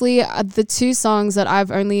 honestly, the two songs that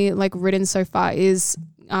I've only like written so far is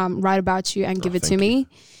 "Write About You" and "Give It to Me,"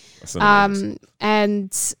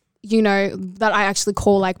 and you know that I actually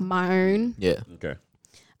call like my own. Yeah. Okay.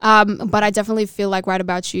 But I definitely feel like "Write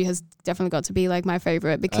About You" has definitely got to be like my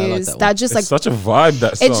favorite, because like that just it's like such a vibe,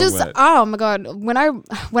 that song. It's just mate. Oh my god, when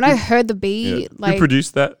I heard the beat, like, who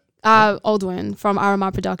produced that? Aldwin from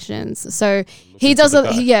RMR Productions. So he does a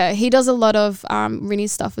lot of Rini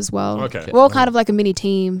stuff as well. Okay. We're all kind of like a mini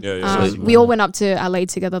team. We all went up to LA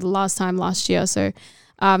together last year, so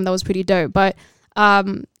that was pretty dope. But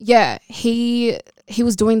he he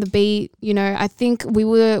was doing the beat, you know, I think we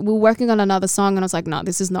were working on another song and I was like, no,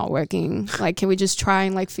 this is not working. Like, can we just try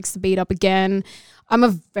and like fix the beat up again? I'm a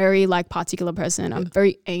very like particular person. I'm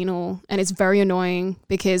very anal and it's very annoying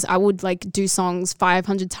because I would like do songs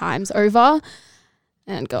 500 times over.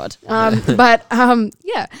 And God, but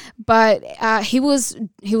he was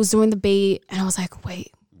doing the beat and I was like,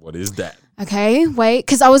 wait, what is that? Okay, wait,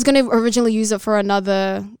 because I was gonna originally use it for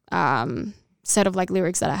another set of like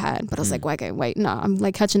lyrics that I had, but I was like, okay, wait, no, I'm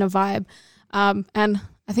like catching a vibe, and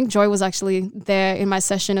I think Joy was actually there in my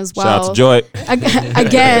session as well. Shout out to Joy.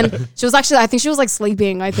 Again, she was actually, I think she was like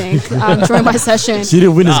sleeping, I think, during my session. She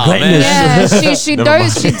didn't witness greatness. Yeah, she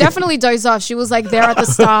definitely dozed off. She was like there at the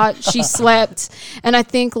start. She slept. And I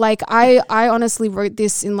think like I honestly wrote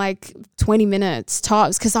this in like 20 minutes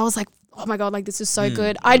tops because I was like, oh my God, like this is so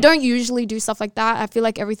good. I don't usually do stuff like that. I feel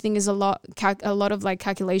like everything is a lot of like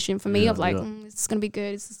calculation for me of like, it's going to be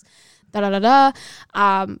good. It's but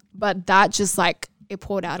that just like, it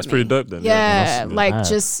poured out That's of me. pretty dope then. Yeah, like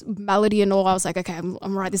just melody and all. I was like, okay, I'm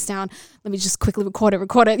gonna write this down. Let me just quickly record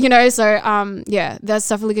it, you know? So yeah, that's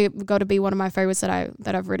definitely got to be one of my favorites that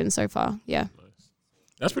I've written so far. Yeah.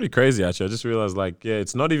 That's pretty crazy, actually. I just realized, like, yeah,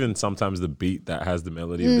 it's not even sometimes the beat that has the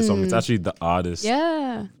melody of the song. It's actually the artist.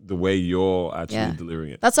 Yeah. The way you're actually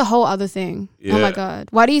delivering it. That's a whole other thing. Yeah. Oh my God.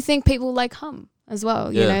 Why do you think people like hum as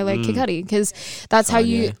well? You know, like Kid Cudi, because that's how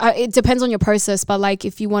you, it depends on your process, but like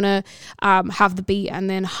if you want to have the beat and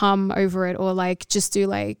then hum over it or like just do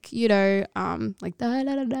like, you know, like da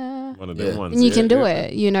da da da. One of them ones. And you can do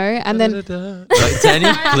it, you know, and then. Like,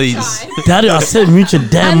 Danny, please. Daddy, I said mute your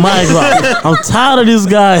damn mic. Like, I'm tired of this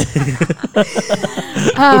guy.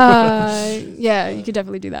 Yeah, you could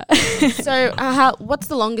definitely do that. So what's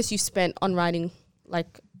the longest you spent on writing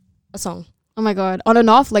like a song? Oh my God. On and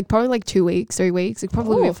off, like probably like 2 weeks, 3 weeks. It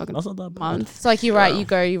probably be a fucking That's not that bad. month. So like you write, you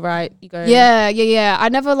go, you write, you go. Yeah. I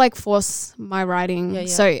never like force my writing. Yeah.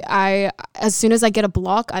 So as soon as I get a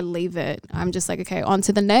block, I leave it. I'm just like, okay, on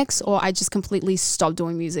to the next, or I just completely stop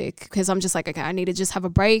doing music because I'm just like, okay, I need to just have a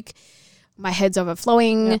break. My head's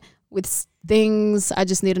overflowing with things. I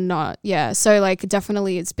just need to not. Yeah. So like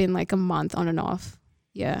definitely it's been like a month on and off.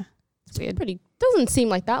 Yeah. It's weird. Pretty doesn't seem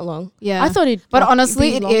like that long. Yeah, I thought it. But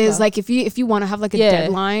honestly, it longer. is like if you want to have like a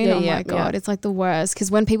deadline. Oh my God, yeah. it's like the worst because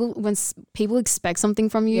when people expect something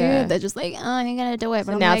from you, they're just like, oh, you're gonna do it.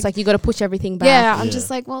 But So now it's like you got to push everything back. yeah, I'm just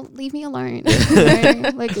like, well, leave me alone. You know?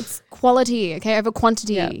 Like it's quality, okay, over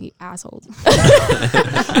quantity, assholes. So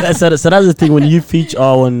that's the thing when you feature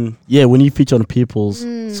on people's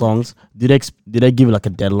songs. Did they give you like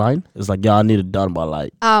a deadline? It's like, I need it done by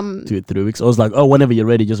like 2 or 3 weeks. I was like, oh, whenever you're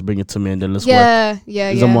ready, just bring it to me and then let's work.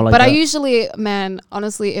 Yeah. more like But I that? usually, man,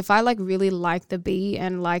 honestly, if I like really like the beat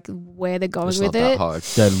and like where they're going It's with not that it, hard.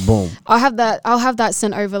 Then boom. I'll have that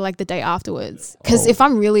sent over like the day afterwards. Because if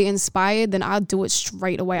I'm really inspired, then I'll do it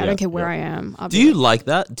straight away. I don't care where I am. Do you like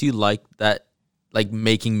that? Do you like that, like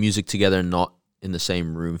making music together and not in the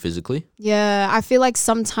same room physically? Yeah, I feel like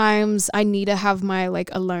sometimes I need to have my like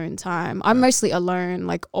alone time. I'm mostly alone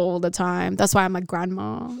like all the time. That's why I'm a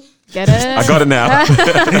grandma. Get it? I got it now.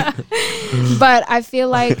 But I feel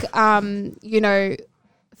like, you know,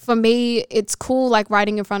 for me, it's cool like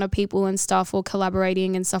writing in front of people and stuff or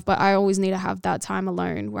collaborating and stuff. But I always need to have that time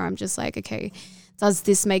alone where I'm just like, okay, does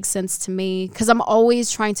this make sense to me? Because I'm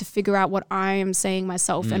always trying to figure out what I am saying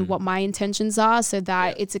myself and what my intentions are so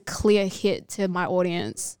that it's a clear hit to my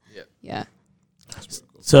audience. Yeah.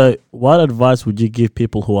 So, what advice would you give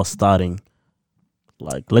people who are starting?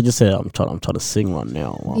 Like, let's just say I'm trying to sing right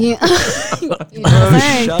now. Wow. Yeah. You know what I'm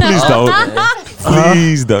saying? Please don't.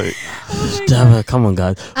 Please don't. Damn it, come on,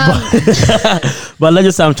 guys. But let's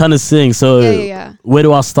just say I'm trying to sing. So, Yeah. where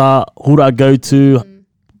do I start? Who do I go to?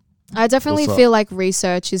 I definitely What's up? feel like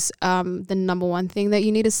research is the number one thing that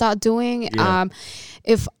you need to start doing. Yeah.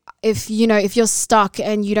 If you know, if you're stuck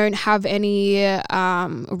and you don't have any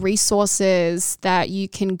resources that you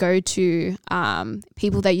can go to,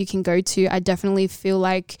 people that you can go to, I definitely feel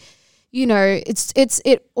like, you know,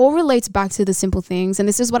 it all relates back to the simple things. And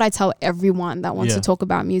this is what I tell everyone that wants to talk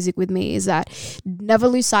about music with me is that never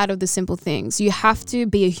lose sight of the simple things. You have to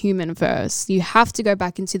be a human first. You have to go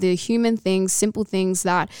back into the human things, simple things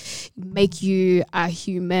that make you a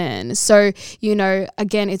human. So, you know,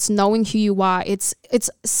 again, it's knowing who you are. It's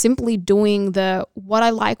simply doing what I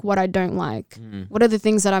like, what I don't like. What are the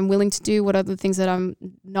things that I'm willing to do? What are the things that I'm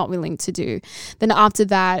not willing to do? Then after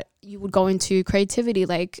that, you would go into creativity,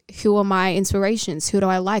 like who are my inspirations? Who do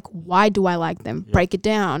I like? Why do I like them? Break it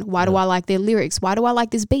down. Why do I like their lyrics? Why do I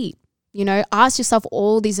like this beat? You know, ask yourself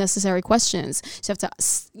all these necessary questions. So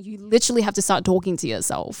you literally have to start talking to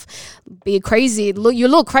yourself. Be crazy. You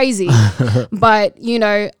look crazy, but you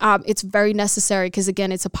know, it's very necessary because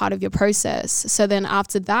again, it's a part of your process. So then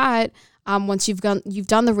after that, once you've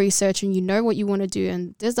done the research and you know what you want to do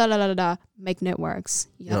and make networks.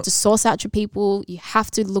 You have to source out your people. You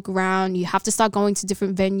have to look around. You have to start going to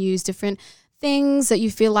different venues, different things that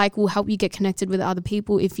you feel like will help you get connected with other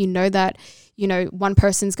people. If you know that, you know, one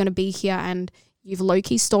person's going to be here and you've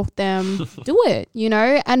low-key stalked them, do it, you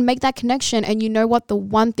know, and make that connection. And you know what? The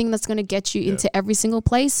one thing that's going to get you into every single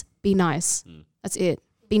place, be nice. That's it.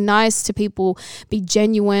 Be nice to people, be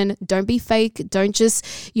genuine, don't be fake, don't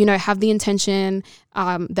just, you know, have the intention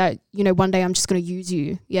that, you know, one day I'm just going to use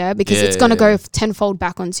you, because it's going to go tenfold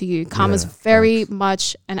back onto you. Karma's very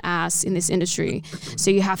much an ass in this industry. So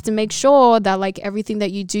you have to make sure that like everything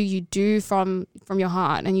that you do from your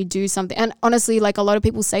heart and you do something. And honestly, like a lot of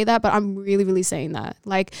people say that, but I'm really, really saying that.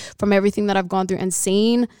 Like from everything that I've gone through and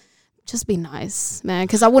seen, just be nice, man,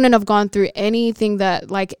 because I wouldn't have gone through anything that,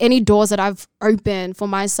 like, any doors that I've opened for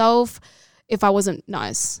myself if I wasn't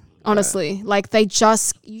nice, honestly. Like, you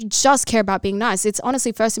just care about being nice. It's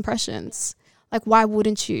honestly first impressions. Like, why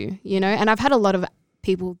wouldn't you, you know? And I've had a lot of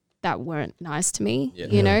people that weren't nice to me,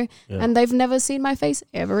 you know, and they've never seen my face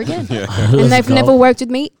ever again. And they've never worked with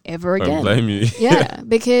me ever again. Don't blame you.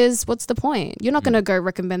 Because what's the point? You're not going to go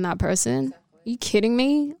recommend that person. Are you kidding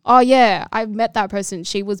me? Oh yeah, I met that person.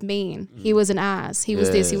 She was mean. He was an ass. He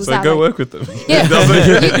was this. He was so that. Go work with them. Yeah,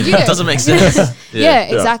 It doesn't make sense.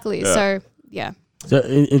 Exactly. So So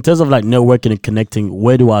in terms of like networking and connecting,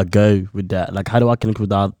 where do I go with that? Like, how do I connect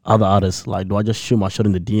with other artists? Like, do I just shoot my shot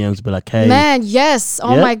in the DMs, be like, hey, man, yes.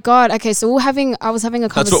 Oh my god. Okay, so I was having a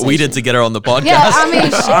conversation. That's what we did to get her on the podcast. Yeah, I mean,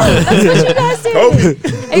 shit, that's what you guys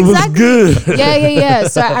did. Exactly. It was good. Yeah.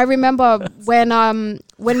 So I remember when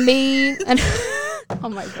me and oh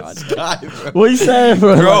my god. What are you saying,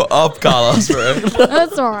 bro? Grow up, Carlos, bro.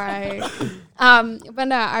 That's all right. But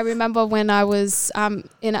no, I remember when I was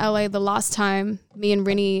in LA the last time, me and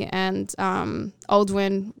Rini and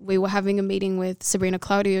Aldwin, we were having a meeting with Sabrina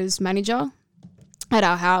Claudio's manager at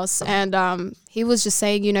our house. And he was just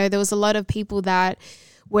saying, you know, there was a lot of people that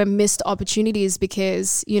were missed opportunities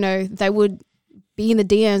because, you know, they would be in the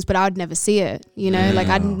DMs, but I'd never see it, you know, like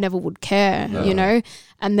I never would care, you know,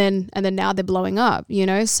 and then now they're blowing up, you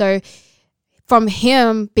know. So from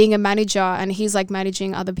him being a manager and he's like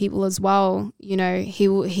managing other people as well, you know,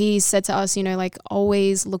 he said to us, you know, like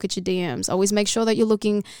always look at your DMs, always make sure that you're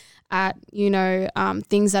looking at, you know,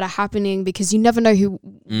 things that are happening because you never know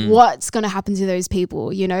what's going to happen to those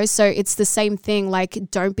people, you know. So it's the same thing,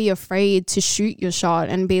 like don't be afraid to shoot your shot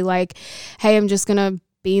and be like, hey, I'm just going to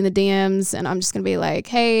be in the DMs and I'm just going to be like,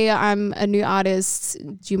 hey, I'm a new artist.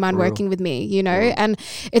 Do you mind working with me? You know, and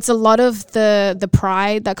it's a lot of the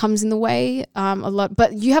pride that comes in the way,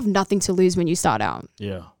 but you have nothing to lose when you start out.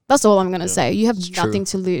 Yeah. That's all I'm going to say. You have nothing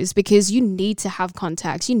to lose because you need to have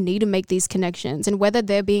contacts. You need to make these connections, and whether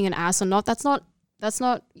they're being an ass or not, that's not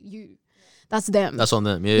you. That's them. That's on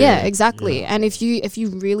them. Yeah, exactly. Yeah. And if you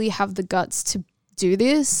really have the guts to do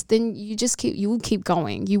this, then you will keep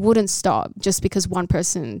going. You wouldn't stop just because one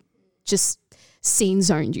person just scene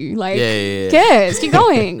zoned you. Like, cares? Keep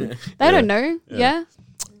going. They don't know. Yeah.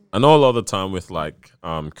 I know a lot of the time with like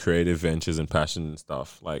creative ventures and passion and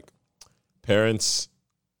stuff, like parents,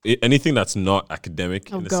 anything that's not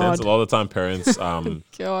academic in a sense, a lot of the time parents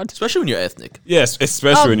God. Especially when you're ethnic. Yes,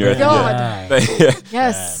 especially when you're ethnic.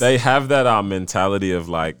 Yes. They have that mentality of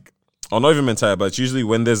like, or not even mentality, but it's usually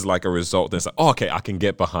when there's like a result, there's like, oh, okay, I can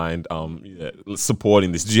get behind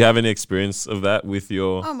supporting this. Did you have any experience of that with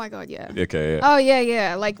your? Oh my God, yeah. Okay, yeah. Oh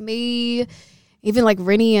yeah. Like me, even like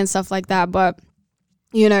Rini and stuff like that. But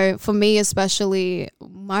you know, for me especially,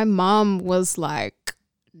 my mom was like,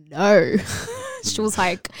 no. She was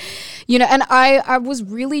like, you know, and I was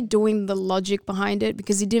really doing the logic behind it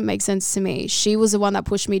because it didn't make sense to me. She was the one that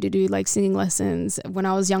pushed me to do like singing lessons when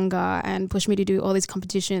I was younger and pushed me to do all these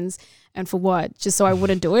competitions. And for what? Just so I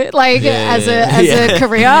wouldn't do it, like as a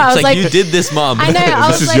career. I was like, you did this, mom. I know. I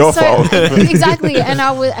was this is like, your fault. Exactly. And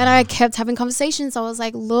I kept having conversations. I was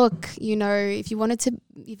like, look, you know, if you wanted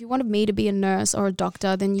me to be a nurse or a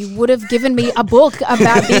doctor, then you would have given me a book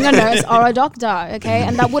about being a nurse or a doctor, okay?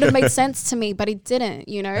 And that would have made sense to me, but it didn't,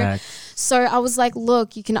 you know. Right. So I was like,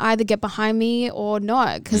 look, you can either get behind me or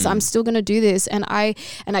not, because I'm still gonna do this. And I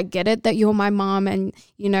get it that you're my mom, and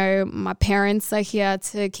you know my parents are here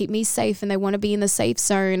to keep me safe, and they want to be in the safe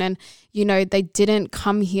zone. And you know they didn't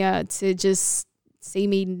come here to just see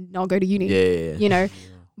me not go to uni. You know.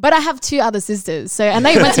 But I have 2 other sisters, so and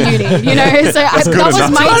they went to uni, you know. So that was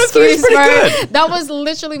enough. my That's pretty excuse, bro. good. That was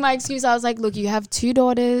literally my excuse. I was like, look, you have 2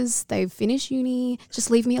 daughters. They've finished uni. Just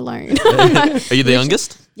leave me alone. Are you the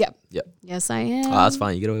youngest? Yep. Yep. Yes, I am. Oh, that's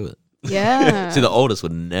fine. You get away with it. Yeah. See, the oldest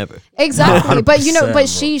would never. Exactly. But you know, 100%, but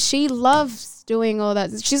bro. she loves doing all that.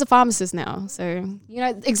 She's a pharmacist now, so you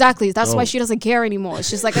know exactly. That's why she doesn't care anymore.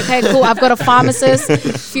 She's like, okay, cool. I've got a pharmacist,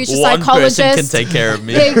 future One psychologist. person can take care of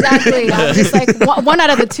me. Exactly. I'm just like one out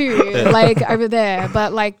of the 2, like over there.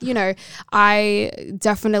 But like, you know, I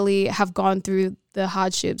definitely have gone through the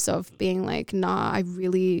hardships of being like, nah, I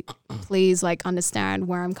really, please, like, understand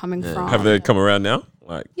where I'm coming from. Have they come around now?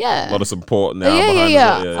 Like, Yeah. a lot of support now.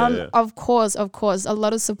 Yeah. behind it. Of course. A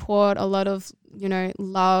lot of support, a lot of, you know,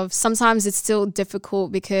 love. Sometimes it's still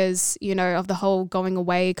difficult because, you know, of the whole going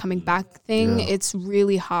away, coming back thing. Yeah. It's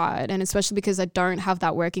really hard. And especially because I don't have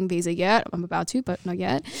that working visa yet. I'm about to, but not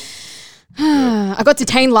yet. I got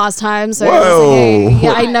detained last time. So I was like, hey,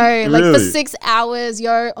 yeah, I know. Like for Really? 6 hours,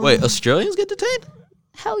 yo. Oh, Wait, Australians get detained?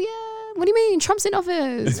 hell yeah. What do you mean? Trump's in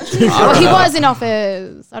office. Well, he was in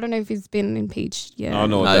office. I don't know if he's been impeached yet. I don't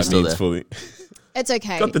know what No, that it's still means there. fully. It's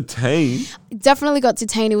okay. Got detained. Definitely got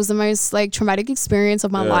detained. It was the most like traumatic experience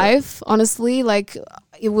of my life. Honestly, like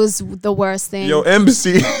it was the worst thing. Yo,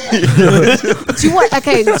 embassy. Do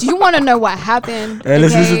you want to know what happened? Hey,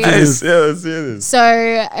 let's listen to Okay. this. Yeah, let's hear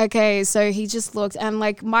this. So he just looked and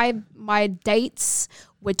like my dates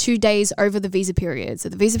were 2 days over the visa period. So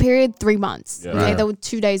the visa period, 3 months. Yeah. Okay, Right. they were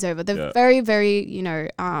 2 days over. They're Yeah. very, very, you know,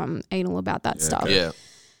 anal about that stuff. Yeah.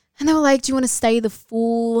 And they were like, do you want to stay the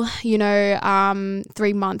full,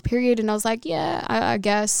 3-month period? And I was like, yeah, I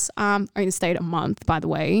guess. I only stayed a month, by the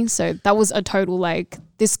way. So that was a total, like,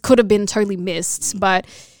 this could have been totally missed, but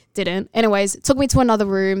didn't. Anyways, it took me to another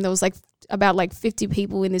room. There was like about like 50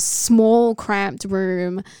 people in this small, cramped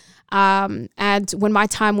room. And when my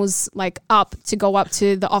time was like up to go up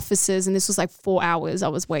to the offices, and this was like 4 hours I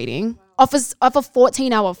was waiting. Off a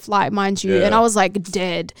 14-hour flight, mind you. Yeah. And I was like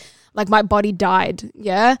dead. Like my body died,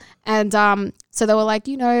 yeah. And so they were like,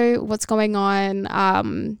 what's going on?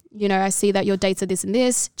 I see that your dates are this and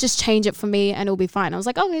this. Just change it for me and it'll be fine. I was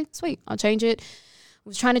like, okay, sweet, I'll change it. I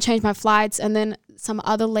was trying to change my flights, and then some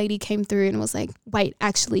other lady came through and was like, wait,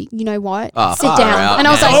 actually, you know what? Sit far down. out, And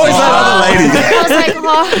I was man. like, Always another lady. I was like,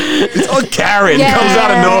 oh. It's on Karen. Yeah. Comes out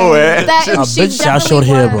of nowhere. That, I she bet she has short definitely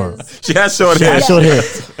hair, bro. was. She has short She hair. has short hair.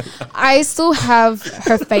 I still have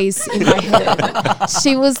her face in my head.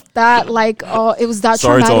 She was that like, it was that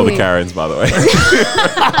Sorry to traumatic. all the Karens, by the way.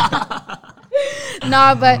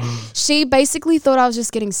 No, but she basically thought I was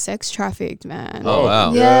just getting sex trafficked, man. Oh,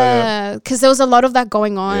 wow. Yeah, because there was a lot of that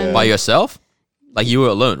going on. Yeah. By yourself? Like you were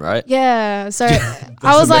alone, right? Yeah, so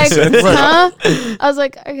I was like, huh? I was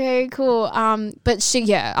like, okay, cool. But I mean,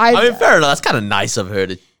 fair enough. That's kind of nice of her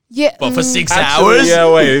to. yeah, But for 6 Actually, hours?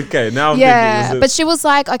 yeah, wait, okay. Now I'm yeah, thinking, but she was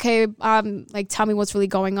like, okay, like tell me what's really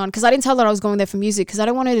going on, because I didn't tell her I was going there for music, because I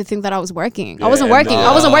don't want her to think that I was working. I wasn't Yeah, working. no.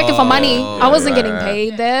 I wasn't working for money. I wasn't right, getting right.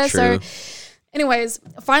 paid there. True. So, anyways,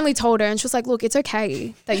 I finally told her, and she was like, look, it's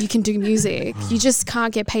okay that you can do music. You just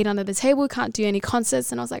can't get paid under the table. Can't do any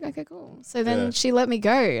concerts. And I was like, okay, cool. So then she let me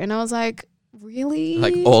go, and I was like, really?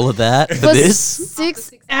 Like all of that for For this?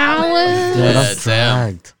 6 hours? Yeah, that's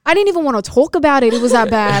damn. dragged. I didn't even want to talk about it. It was that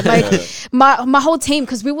bad. Like my whole team,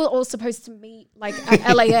 because we were all supposed to meet like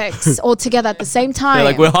at LAX all together at the same time. They're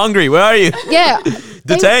like, we're hungry. Where are you? yeah.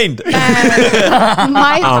 Detained.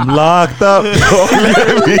 My locked up.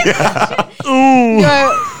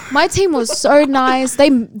 my team was so nice.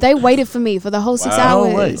 They waited for me for the whole 6 Wow.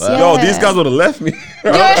 hours. Wow. Yeah. Yo, these guys would have left me.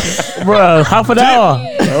 Bro, half an hour.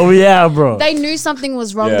 Oh, yeah, bro. They knew something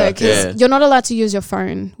was wrong Yeah. though, because Yeah. you're not allowed to use your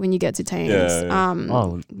phone when you get detained. Yeah, yeah.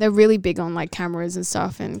 Oh. They're really big on like cameras and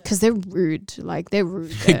stuff, and because they're rude. Like they're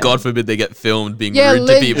rude. there. God forbid they get filmed being Yeah, rude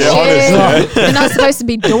to legit. people. honestly. They're not supposed to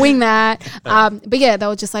be doing that. But yeah, they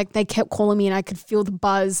were just like, they kept calling me, and I could feel the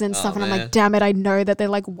buzz and stuff. And I'm man. like, damn it, I know that they're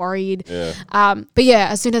like worried. Yeah. But yeah,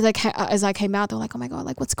 as soon as I came out, they're like, oh my God,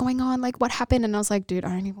 like what's going on? Like what happened? And I was like, dude, I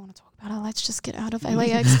don't even want to talk about it. Let's just get out of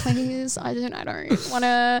LAX, please. I don't want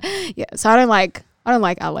to. Yeah. So I don't like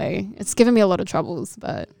LA. It's given me a lot of troubles,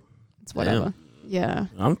 but it's whatever. Yeah.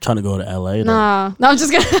 I'm trying to go to LA. though. No, I'm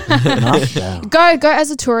just gonna Nah, damn. go as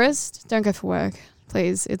a tourist. Don't go for work,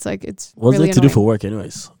 please. It's like it's What's really it to do annoying. for work,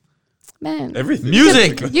 anyways? Man, Everything.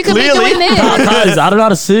 Music. you could be Clearly. doing this. Guys, I don't know how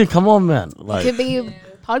to sing. Come on, man. You Like, could be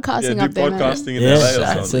podcasting do up there, man. podcasting in Yeah, LA or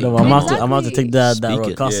that's it. something. I'm about to take that Speak road.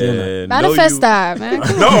 it. Can't say that. Yeah, Manifest you- that, man.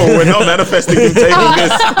 No, we're not manifesting him taking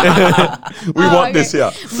this. We want okay. this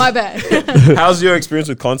here. My bad. How's your experience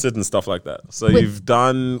with concerts and stuff like that? So you've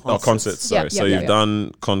done concerts. Sorry, Yep, so yep, you've yep.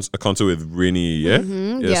 done a concert with Rini, yeah?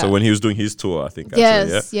 yeah. So when he was doing his tour, I think.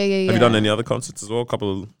 Yes, Actually, yeah. Have you done any other concerts as well? A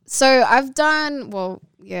couple. So I've done,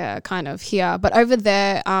 kind of here, but over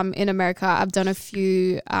there in America, I've done a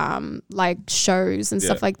few like shows and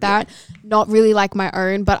stuff like that. Not really like my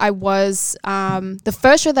own, but I was the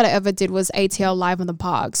first show that I ever did was ATL Live in the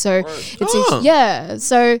Park. So it's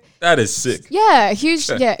so That is sick. yeah, huge.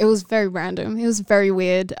 Yeah, it was very random. It was very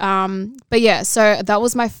weird. But yeah, so that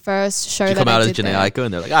was my first show You that come I out as did Janae there. Aiko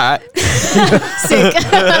and they're like, all right. Sick.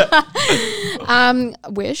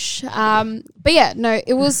 Wish. But yeah, no,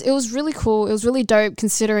 it was really cool. It was really dope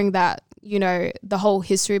considering that, you know, the whole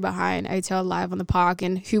history behind ATL Live on the Park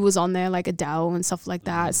and who was on there, like Adele and stuff like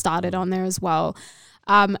that, started on there as well.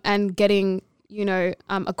 And getting, you know,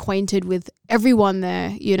 acquainted with everyone there,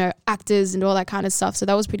 you know, actors and all that kind of stuff. So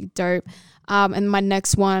that was pretty dope. And my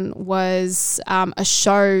next one was a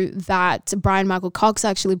show that Brian Michael Cox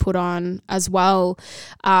actually put on as well.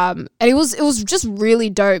 And it was just really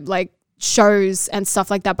dope, like shows and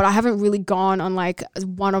stuff like that. But I haven't really gone on like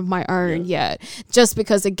one of my own yet, just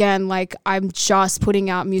because again, like I'm just putting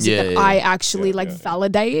out music that I actually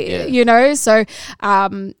validate, you know? So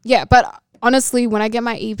but honestly, when I get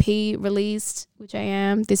my EP released, which I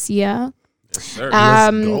am this year, Yes, sir.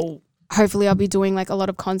 Let's go. hopefully I'll be doing like a lot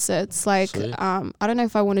of concerts. Like I don't know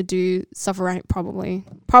if I want to do stuff around. Probably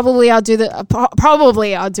I'll do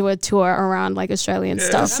I'll do a tour around like Australian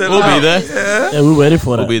stuff. We'll be there. Yeah, we're ready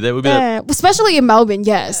for that. We'll be there. We'll be there. Yeah, especially in Melbourne,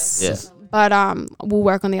 yes. Yes. But we'll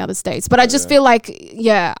work on the other states. But I just feel like,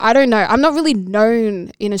 I don't know. I'm not really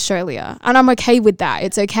known in Australia, and I'm okay with that.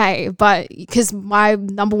 It's okay, but because my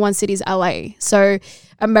number one city is LA, so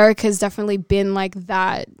America's definitely been like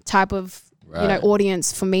that type of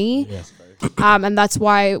audience for me. Yes. And that's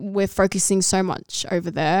why we're focusing so much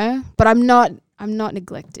over there. But I'm not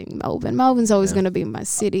neglecting Melbourne. Melbourne's always going to be my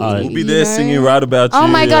city. We'll be you there know? singing right about you. Oh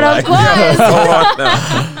my God, of course.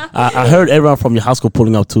 I heard everyone from your high school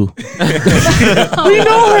pulling up too. We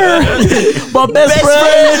know her. My best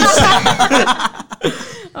friends.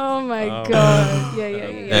 Oh my God. Yeah.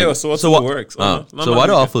 Yeah, so what's the works? So why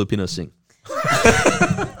do all Filipinos sing?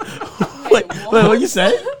 Wait, what you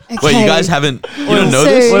say? Wait, you guys haven't, you don't know So-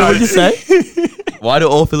 this? Wait, what you say? Why do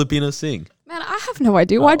all Filipinos sing? Man, I have no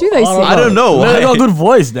idea. Why do they sing? I don't know. They Why? got a good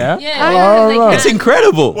voice there. It's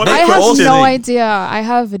incredible. What I are have questioning? no idea. I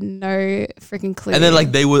have no freaking clue. And then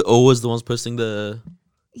like they were always the ones posting the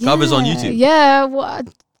covers on YouTube. Yeah, what?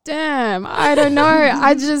 Damn, I don't know.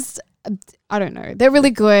 I don't know. They're really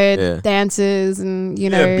good dancers, and you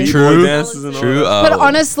know. B-boy True. dances and all True. that. But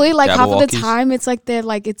honestly, like half of the Jabberwockies. time, it's like they're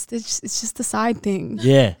like it's just the side thing.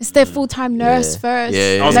 Yeah. It's their full-time nurse first.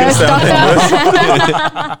 Yeah. I was Nurse gonna say,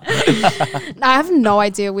 doctor. No, I have no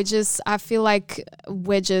idea. I feel like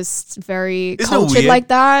we're just very Isn't it cultured weird? like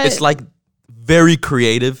that. It's like very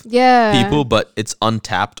creative people, but it's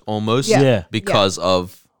untapped almost Yeah. because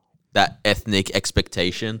of that ethnic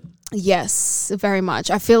expectation. Yes, very much.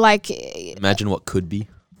 I feel like Imagine what could be.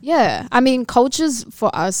 yeah, I mean, cultures for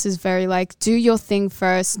us is very like do your thing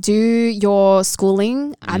first, do your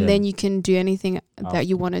schooling, and then you can do anything that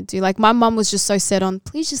you want to do. Like my mum was just so set on,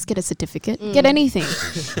 please just get a certificate, get anything.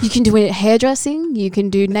 You can do it hairdressing, you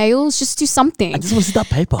can do nails, just do something. I just want to see that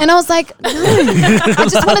paper. And I was like, no, I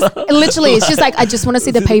just want to. Literally, it's just like I just want to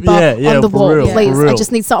see the paper Yeah, on the for wall, real, for please. I real.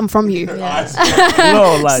 just need something from you. No,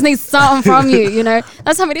 Just like, need something from you, you know.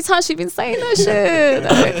 That's how many times she's been saying that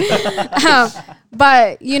shit.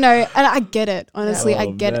 But you know, and I get it. Honestly, I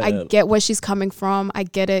get where she's coming from. I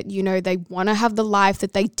get it. You know, they want to have the life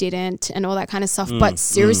that they didn't, and all that kind of stuff. But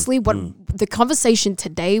seriously, what the conversation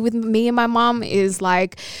today with me and my mom is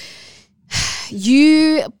like,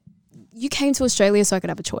 you came to Australia so I could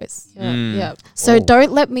have a choice. Yeah. So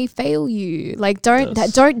don't let me fail you. Like don't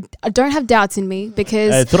have doubts in me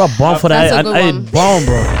because hey, throw a bomb for that. That's a good Hey, one. bomb,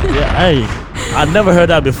 bro. Yeah, hey, I never heard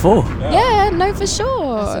that before. yeah, no, for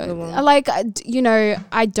sure. That's a good one. Like, you know,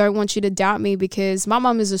 I don't want you to doubt me because my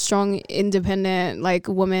mom is a strong, independent, like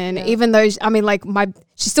woman. Even though,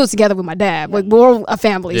 she's still together with my dad. Like, we're all a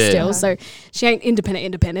family still, so she ain't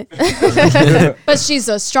independent. But she's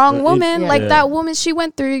a strong woman. Like that woman, she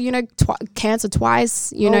went through, you know, cancer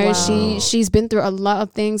twice. You know, wow. she's been through a lot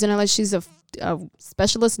of things, and she's a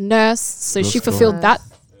specialist nurse, so she Let's go. fulfilled that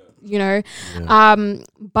you know.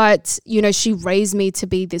 But you know, she raised me to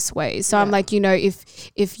be this way. So I'm like, you know,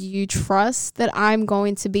 if you trust that I'm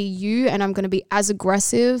going to be you and I'm going to be as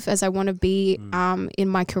aggressive as I want to be in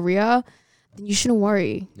my career, then you shouldn't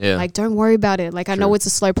worry. Like, don't worry about it. Like, I know it's a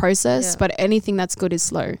slow process, but anything that's good is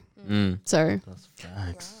slow. So That's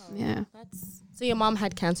facts. yeah. So your mom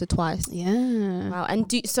had cancer twice. Yeah. Wow.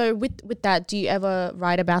 And so with that, do you ever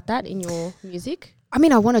write about that in your music? I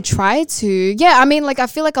mean, I want to try to. Yeah, I mean, like, I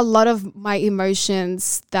feel like a lot of my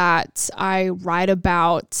emotions that I write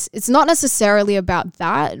about, it's not necessarily about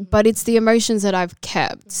that, but it's the emotions that I've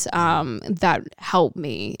kept that help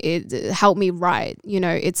me. It helped me write. You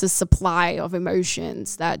know, it's a supply of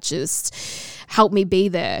emotions that just help me be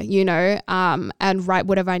there, you know, and write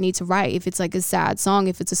whatever I need to write. If it's like a sad song,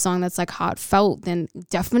 if it's a song that's like heartfelt, then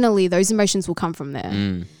definitely those emotions will come from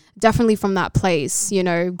there. Definitely from that place, you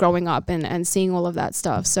know, growing up and seeing all of that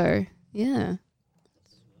stuff. So, yeah.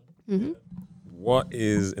 What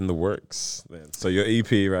is in the works then? So your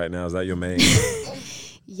EP right now, is that your main?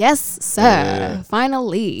 Yes, sir. Yeah.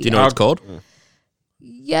 Finally. Do you know what it's called?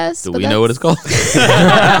 Yes. Do but we know what it's called? I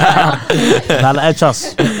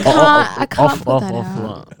can't put that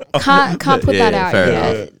out. Can't put that out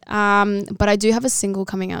yet. But I do have a single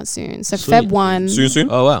coming out soon. So Sweet. Feb 1. Soon?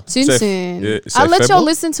 Oh, wow. Soon. Yeah, I'll let Feb y'all one?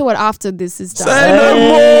 listen to it after this is done. Say no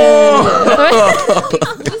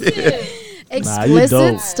more!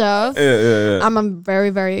 Explicit stuff. Yeah. I'm very,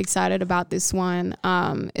 very excited about this one.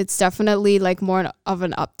 It's definitely like more of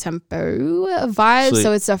an up-tempo vibe. Sweet.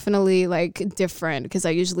 So it's definitely like different because I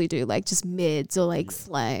usually do like just mids or like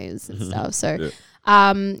slays and stuff. So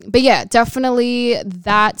but yeah, definitely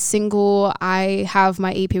that single. I have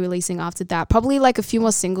my EP releasing after that. Probably like a few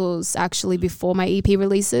more singles actually before my EP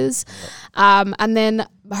releases. And then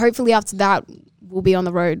hopefully after that we'll be on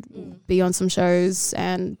the road, be on some shows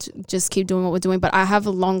and just keep doing what we're doing. But I have a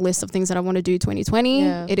long list of things that I want to do 2020.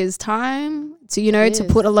 Yeah. It is time to, you know, to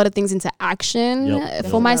put a lot of things into action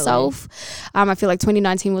for myself. I feel like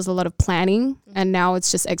 2019 was a lot of planning and now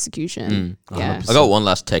it's just execution. Yeah. I got one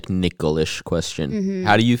last technical-ish question.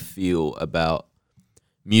 How do you feel about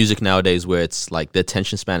music nowadays where it's like the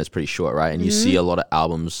attention span is pretty short, right? And you see a lot of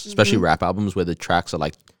albums, especially rap albums, where the tracks are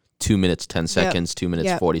like 2 minutes, 10 seconds, 2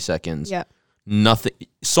 minutes, 40 seconds. Yeah. Nothing.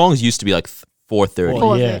 Songs used to be like 4:30.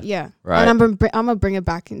 Oh, Yeah. yeah. Yeah. Right. And I'm gonna bring it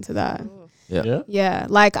back into that. Yeah. Yeah.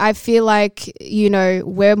 Like I feel like, you know,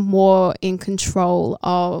 we're more in control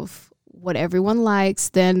of what everyone likes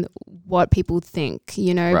than what people think,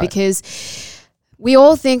 you know, Right. because we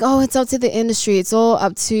all think, oh, it's up to the industry. It's all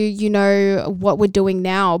up to, you know, what we're doing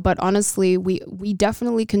now. But honestly, we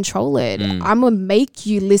definitely control it. I'm going to make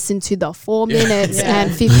you listen to the 4 minutes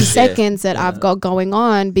and 50 seconds that I've got going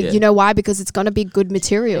on. But you know why? Because it's going to be good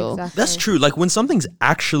material. Exactly. That's true. Like when something's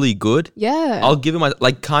actually good, Yeah. I'll give him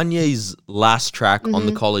like Kanye's last track on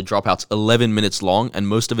the College Dropouts, 11 minutes long, and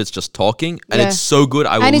most of it's just talking, and Yeah. it's so good.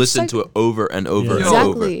 I will And it's listen so- to it over and over and over.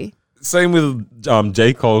 Exactly. Same with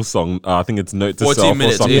J. Cole's song. I think it's Note to 14 Self or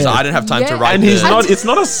minutes. something. He's like, I didn't have time to write And this. it's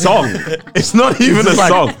not a song. It's not even a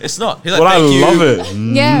song. It's not. He's like, But I thank you. love it.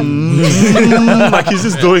 Yeah. Like he's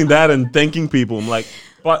just doing that and thanking people. I'm like,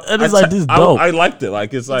 but It is like this dope. I liked it.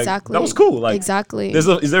 Like it's like Exactly. that was cool. Like Exactly. is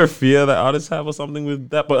there a fear that artists have or something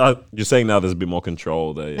with that? But you're saying now there's a bit more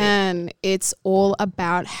control there. Yeah. And it's all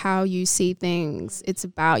about how you see things. It's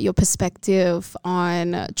about your perspective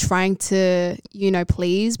on trying to, you know,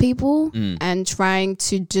 please people and trying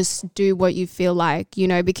to just do what you feel like, you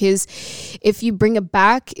know, because if you bring it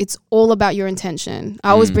back, it's all about your intention.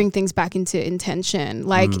 I always bring things back into intention.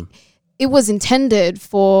 Like it was intended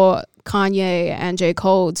for Kanye and J.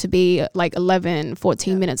 Cole to be like 11,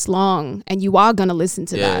 14 minutes long, and you are going to listen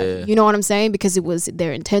to that. Yeah. You know what I'm saying? Because it was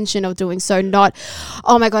their intention of doing so, not,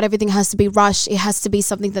 oh my God, everything has to be rushed. It has to be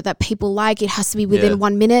something that people like. It has to be within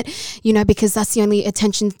 1 minute, you know, because that's the only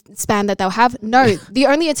attention span that they'll have. No, the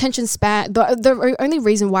only attention span, the only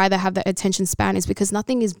reason why they have that attention span is because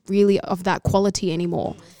nothing is really of that quality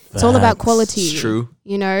anymore. It's all about quality. It's true.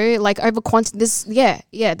 You know, like over quantity.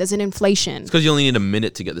 There's an inflation. It's because you only need a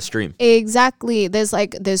minute to get the stream. Exactly.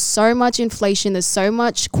 There's so much inflation. There's so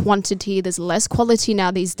much quantity. There's less quality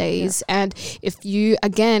now these days. And if you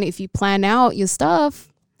plan out your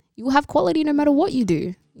stuff, you will have quality no matter what you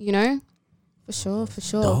do. You know. For sure.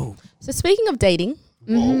 So speaking of dating,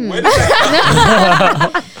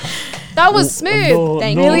 That was smooth.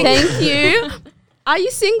 thank you. Are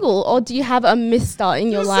you single or do you have a mister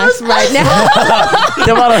in your life right now?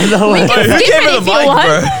 Come on, no way. Who gave her the mic,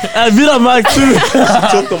 bro? And be the mic too.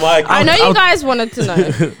 Took the mic. I know you guys wanted to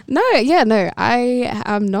know. No. I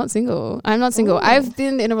am not single. I'm not single. I've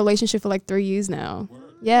been in a relationship for like 3 years now.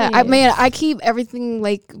 Yeah, I mean, I keep everything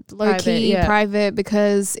like low key, Private, private,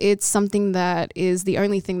 because it's something that is the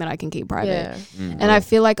only thing that I can keep private. Yeah. And I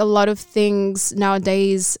feel like a lot of things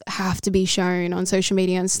nowadays have to be shown on social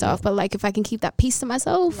media and stuff. But like, if I can keep that piece to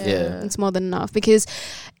myself, it's more than enough. Because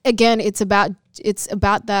again, it's about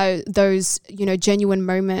those genuine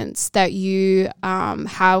moments that you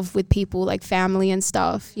have with people, like family and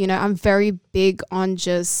stuff. I'm very big on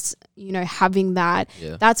just having that.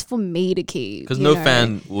 That's for me to keep, because no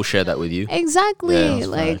fan will share that with you. Exactly.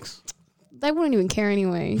 Like they wouldn't even care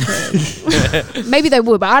anyway. Maybe they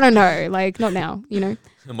would, but I don't know. Like, not now.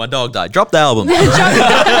 My dog died. Drop the album.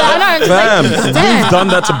 I know. Fam, Damn. you've done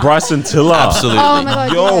that to Bryson Tiller. Absolutely. Oh my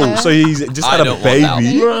God. Yo, yeah. so he's just I had a don't want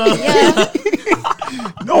baby. Yeah.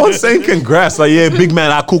 No one's saying congrats. Like, yeah, big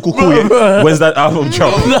man, cool. Yeah. When's that album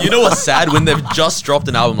drop? You know what's sad? When they've just dropped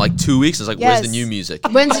an album like 2 weeks, it's like, where's the Yes. new music?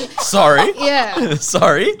 When's Sorry. yeah.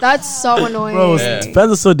 Sorry. That's so annoying. Bro,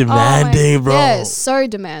 fans are so demanding, bro. Yeah, so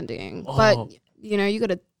demanding. But you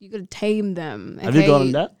gotta tame them. Have you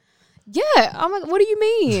gotten that? Yeah, I'm like, what do you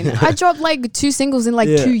mean? I dropped like 2 singles in like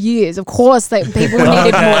 2 years. Of course, like people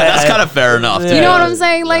needed more. That's kind of fair enough. You know what I'm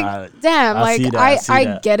saying? Like, damn, I see like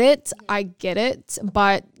that, I get it.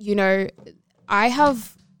 But I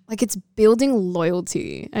have like, it's building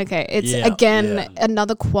loyalty. Okay, it's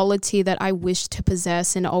another quality that I wish to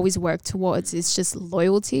possess and always work towards. It's just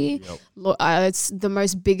loyalty. It's the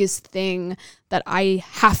most biggest thing that I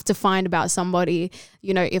have to find about somebody.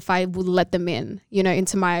 If I would let them in,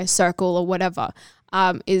 into my circle or whatever.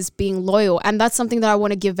 Is being loyal. And that's something that I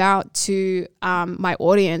want to give out to my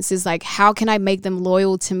audience, is like, how can I make them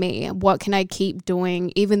loyal to me? What can I keep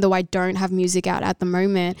doing even though I don't have music out at the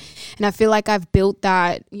moment? And I feel like I've built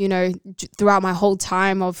that, throughout my whole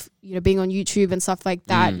time of, being on YouTube and stuff like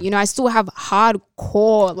that. I still have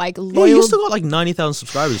hardcore, like, loyal, you still got like 90,000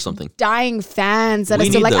 subscribers or something. dying fans that We are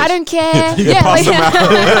still need like, those. I don't care.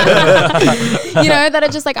 That are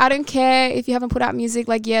just like, I don't care if you haven't put out music.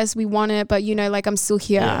 Like, yes, we want it, but like, I'm still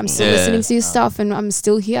here. I'm still listening to your stuff, and I'm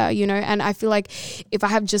still here. And I feel like if I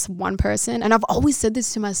have just one person, and I've always said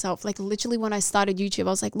this to myself, like literally when I started YouTube,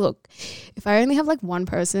 I was like, look, if I only have like one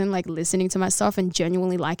person like listening to my stuff and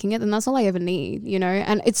genuinely liking it, then that's all I ever need.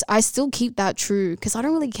 And I still keep that true, because I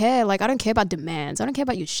don't really care. Like, I don't care about demands. I don't care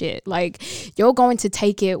about your shit. Like, you're going to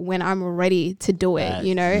take it when I'm ready to do it.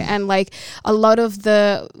 And like a lot of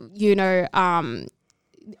the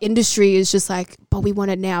industry is just like, but we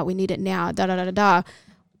want it now, we need it now, da da da da da.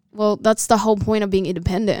 Well, that's the whole point of being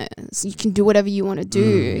independent. So you can do whatever you want to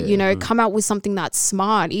do. Come out with something that's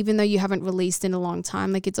smart, even though you haven't released in a long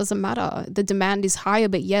time. Like, it doesn't matter. The demand is higher,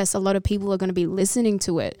 but yes, a lot of people are going to be listening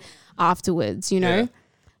to it afterwards.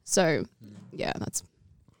 So that's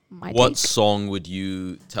my What take. song would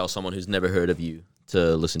you tell someone who's never heard of you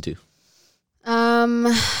to listen to?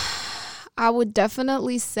 I would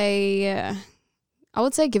definitely say,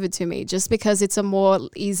 Give It To Me, just because it's a more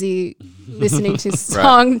easy listening to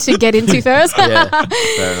song to get into first. Yeah,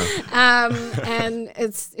 fair enough. And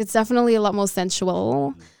it's definitely a lot more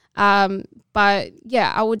sensual. But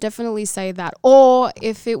yeah, I would definitely say that. Or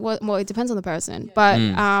if it was, well, it depends on the person. But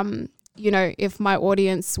if my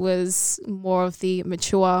audience was more of the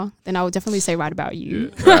mature, then I would definitely say Right About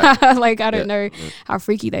You. Like, I don't know how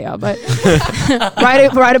freaky they are, but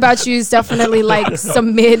right About You is definitely like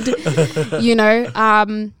some mid, but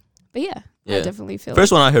yeah, I definitely feel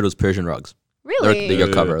First one I heard was Persian Rugs. really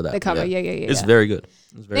Your cover of that. the cover. Yeah. It's very good.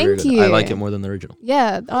 It's very, Thank very good. you. I like it more than the original.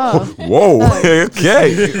 Yeah. Oh. Whoa.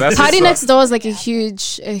 Okay. That's Party what's Next up. Door is like a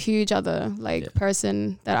huge other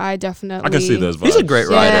person that I definitely. I can see those vibes. He's a great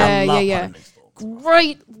writer. Yeah.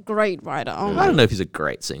 Great writer. Oh I my. don't know if he's a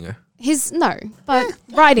great singer. But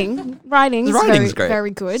writing's writing's great. very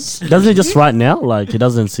good. Doesn't he just write now? Like, he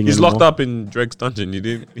doesn't sing He's anymore? locked up in Drake's dungeon. You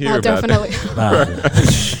didn't hear Oh, about definitely.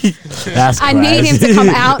 That's I need him to come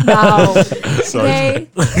out now. that. Sorry.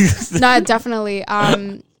 Okay. No, definitely.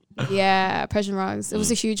 Yeah, Persian Rugs. It was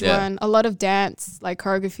a huge one. A lot of dance, like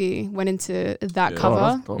choreography, went into that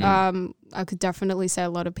cover. Oh, that's dope. I could definitely say a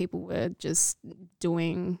lot of people were just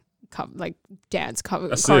doing like dance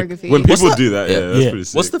That's sick. choreography. When people that? do that, that's pretty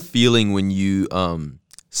sick. What's the feeling when you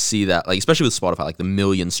see that, like, especially with Spotify, like the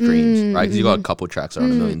million streams, right? Because you got a couple tracks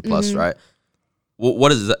around a million plus, right?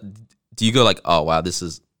 What is that? Do you go like, oh wow, this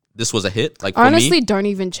was a hit? Like, for Honestly, me, don't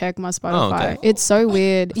even check my Spotify. okay. It's so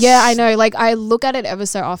weird. Yeah, I know. Like, I look at it ever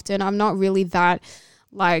so often. I'm not really that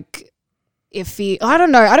like iffy. I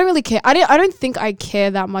don't know. I don't really care. I don't think I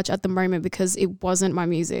care that much at the moment because it wasn't my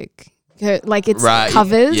music. like it's Right.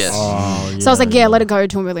 covers. Yes. Oh, So I was like, yeah, let it go,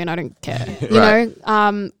 2 million. I don't care. You Right.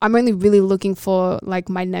 know, I'm only really looking for like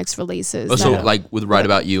my next releases. Also, that- like with Write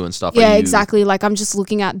About You and stuff. yeah, are you- exactly. Like I'm just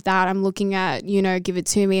looking at that. I'm looking at, you know, Give It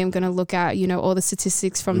To Me. I'm going to look at, you know, all the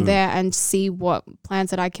statistics from there and see what plans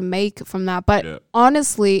that I can make from that. But Yeah.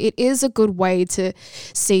 honestly, it is a good way to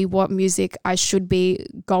see what music I should be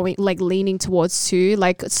going, like leaning towards too,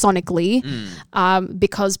 like sonically,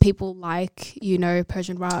 because people like, you know,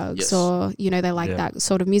 Persian rugs Yes. or, you know, they like Yeah. that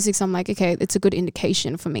sort of music. So I'm like, okay, it's a good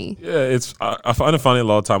indication for me. Yeah, it's I find it funny a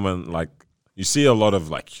lot of time when like you see a lot of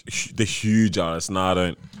like the huge artists. Nah, I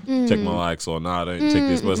don't check my likes, or nah, I don't check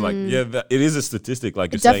this. But it's like, yeah, it is a statistic.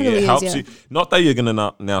 Like you're saying, definitely it is, helps yeah. you. Not that you're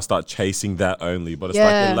gonna now start chasing that only, but it's like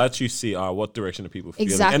Yeah. it lets you see what direction are people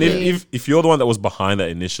feeling. Exactly. And if you're the one that was behind that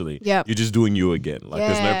initially, Yep. you're just doing you again. Like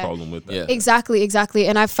there's no Yeah. problem with that. Yeah. Exactly.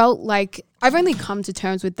 And I felt like I've only come to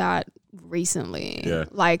terms with that recently. Yeah.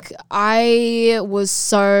 Like I was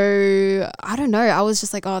so, I don't know, I was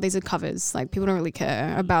just like, oh, these are covers. Like people don't really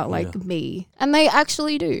care about like me. And they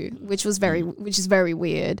actually do, which is very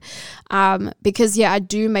weird. Because yeah, I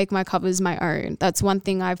do make my covers my own. That's one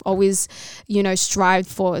thing I've always, you know, strived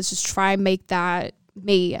for, is just try and make that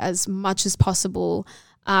me as much as possible.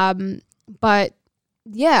 But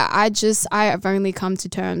yeah, I have only come to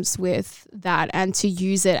terms with that, and to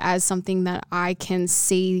use it as something that I can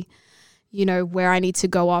see, you know, where I need to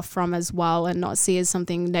go off from as well, and not see as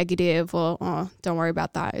something negative or, oh, don't worry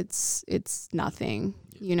about that. It's nothing,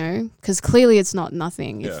 you know, because clearly it's not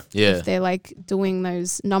nothing if they're like doing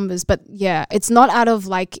those numbers. But yeah, it's not out of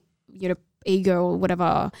like, you know, ego or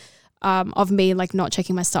whatever, of me like not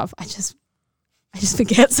checking my stuff. I just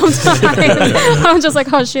forget sometimes. I'm just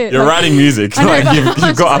like, oh shit. You're like, writing music. I know, Like but you've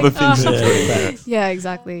I'm got just other like, things oh. to do. Yeah,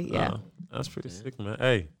 exactly. Yeah. That's pretty sick, man.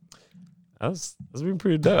 Hey, that's been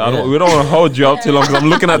pretty dope. We don't want to hold you up too long because I'm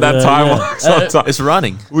looking at that time. Sometimes. It's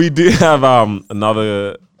running. We do have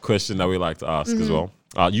another question that we like to ask as well.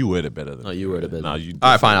 You word it better than Oh, you word it better. No, you.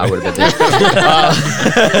 All right, fine. I would have been there.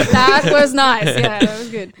 That was nice. Yeah, that was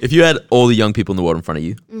good. If you had all the young people in the world in front of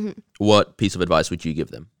you, what piece of advice would you give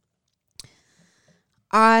them?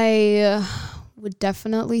 I would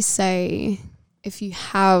definitely say, if you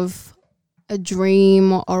have a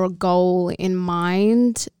dream or a goal in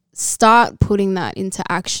mind, start putting that into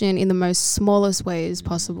action in the most smallest ways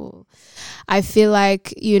possible. I feel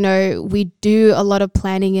like, you know, we do a lot of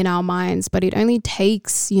planning in our minds, but it only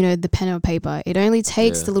takes, you know, the pen and paper. It only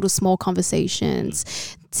takes the little small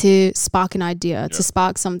conversations to spark an idea, to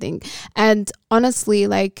spark something. And honestly,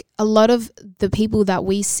 like a lot of the people that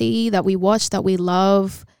we see, that we watch, that we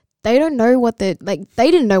love, they don't know what they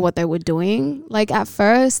didn't know what they were doing. Like at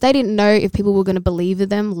first, they didn't know if people were going to believe in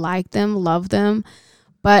them, like them, love them.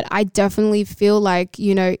 But I definitely feel like,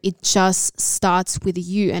 you know, it just starts with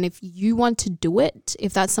you. And if you want to do it,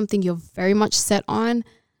 if that's something you're very much set on,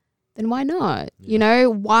 then why not? You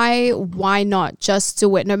know, why not just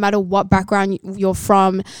do it? No matter what background you're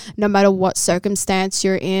from, no matter what circumstance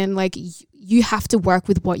you're in, like you have to work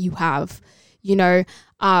with what you have. You know,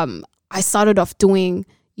 I started off doing,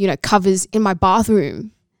 you know, covers in my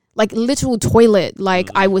bathroom, like literal toilet. Like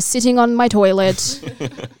I was sitting on my toilet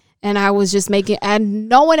and I was just making, and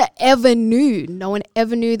no one ever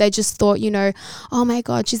knew. They just thought, you know, oh my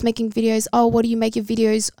God, she's making videos. Oh, what do you make your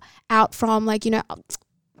videos out from? Like, you know,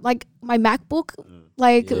 like my MacBook,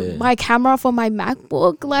 like my camera for my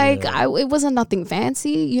MacBook. Like it wasn't nothing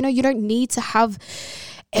fancy. You know, you don't need to have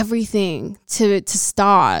everything to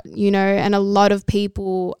start, you know, and a lot of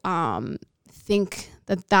people think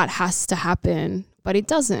that has to happen, but it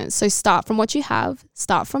doesn't. So start from what you have,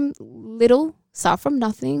 start from little, start from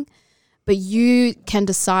nothing, but you can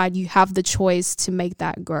decide, you have the choice to make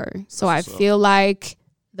that grow. So I feel like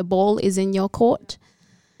the ball is in your court,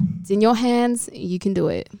 it's in your hands, you can do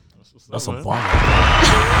it. That's a bomb.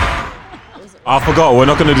 I forgot. We're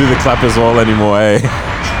not going to do the clap as well anymore, eh?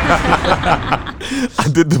 I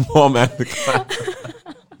did the bomb and the clap.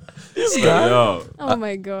 Yo. Oh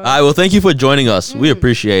my God. All right, well, thank you for joining us. We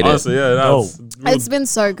appreciate it. Honestly, yeah, that's It's been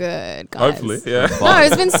so good, guys. hopefully, yeah. No,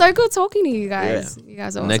 it's been so good talking to you guys. You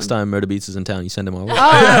guys are awesome. Next time Murder Beats is in town, you send him our way.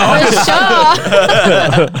 Oh, for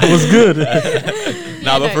sure. It was good.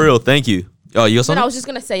 Nah, but for real, thank you. Oh, you got But I something? was just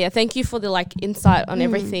gonna say, thank you for the like insight on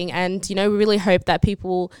everything, and you know, we really hope that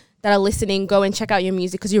people that are listening, go and check out your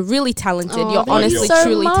music because you're really talented. You're thank honestly, you so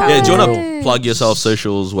truly much. talented. Yeah, do you want to plug yourself,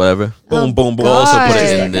 socials, whatever? Boom, boom, boom. We'll also put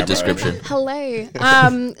it God. in the description.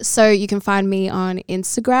 Hello. So you can find me on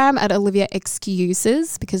Instagram at Olivia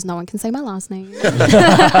Excuses because no one can say my last name.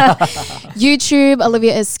 YouTube,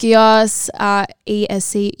 Olivia Escuyos,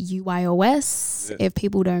 ESCUYOS, if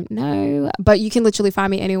people don't know. But you can literally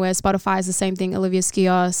find me anywhere. Spotify is the same thing, Olivia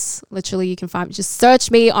Escuyos. Literally, you can find me. Just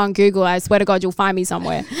search me on Google. I swear to God, you'll find me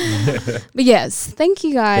somewhere. But yes, thank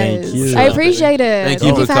you guys. Thank you. I appreciate it. Thank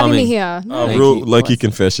you for having coming. me here. No, Thank Real you. lucky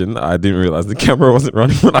confession. I didn't realize the camera wasn't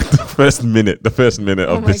running for like the first minute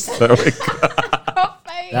of my this. So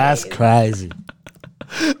That's crazy.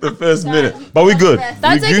 the first minute, but we good.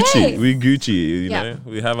 That's we Gucci. okay. We Gucci. You Yeah. know,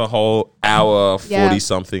 we have a whole hour 40 Yeah.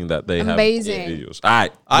 something that they Amazing. have. Videos. All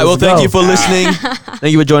right. All right, well, Let's thank go. you for listening.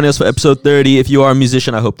 Thank you for joining us for episode 30. If you are a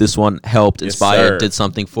musician, I hope this one helped, Yes, inspired, sir. did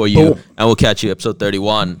something for you. Boom. And we'll catch you episode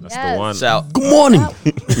 31. That's Yes. the one. Peace out. Good morning.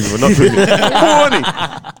 We're not doing it. Good morning.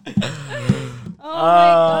 Oh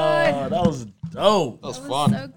my God. That was dope. That was fun. So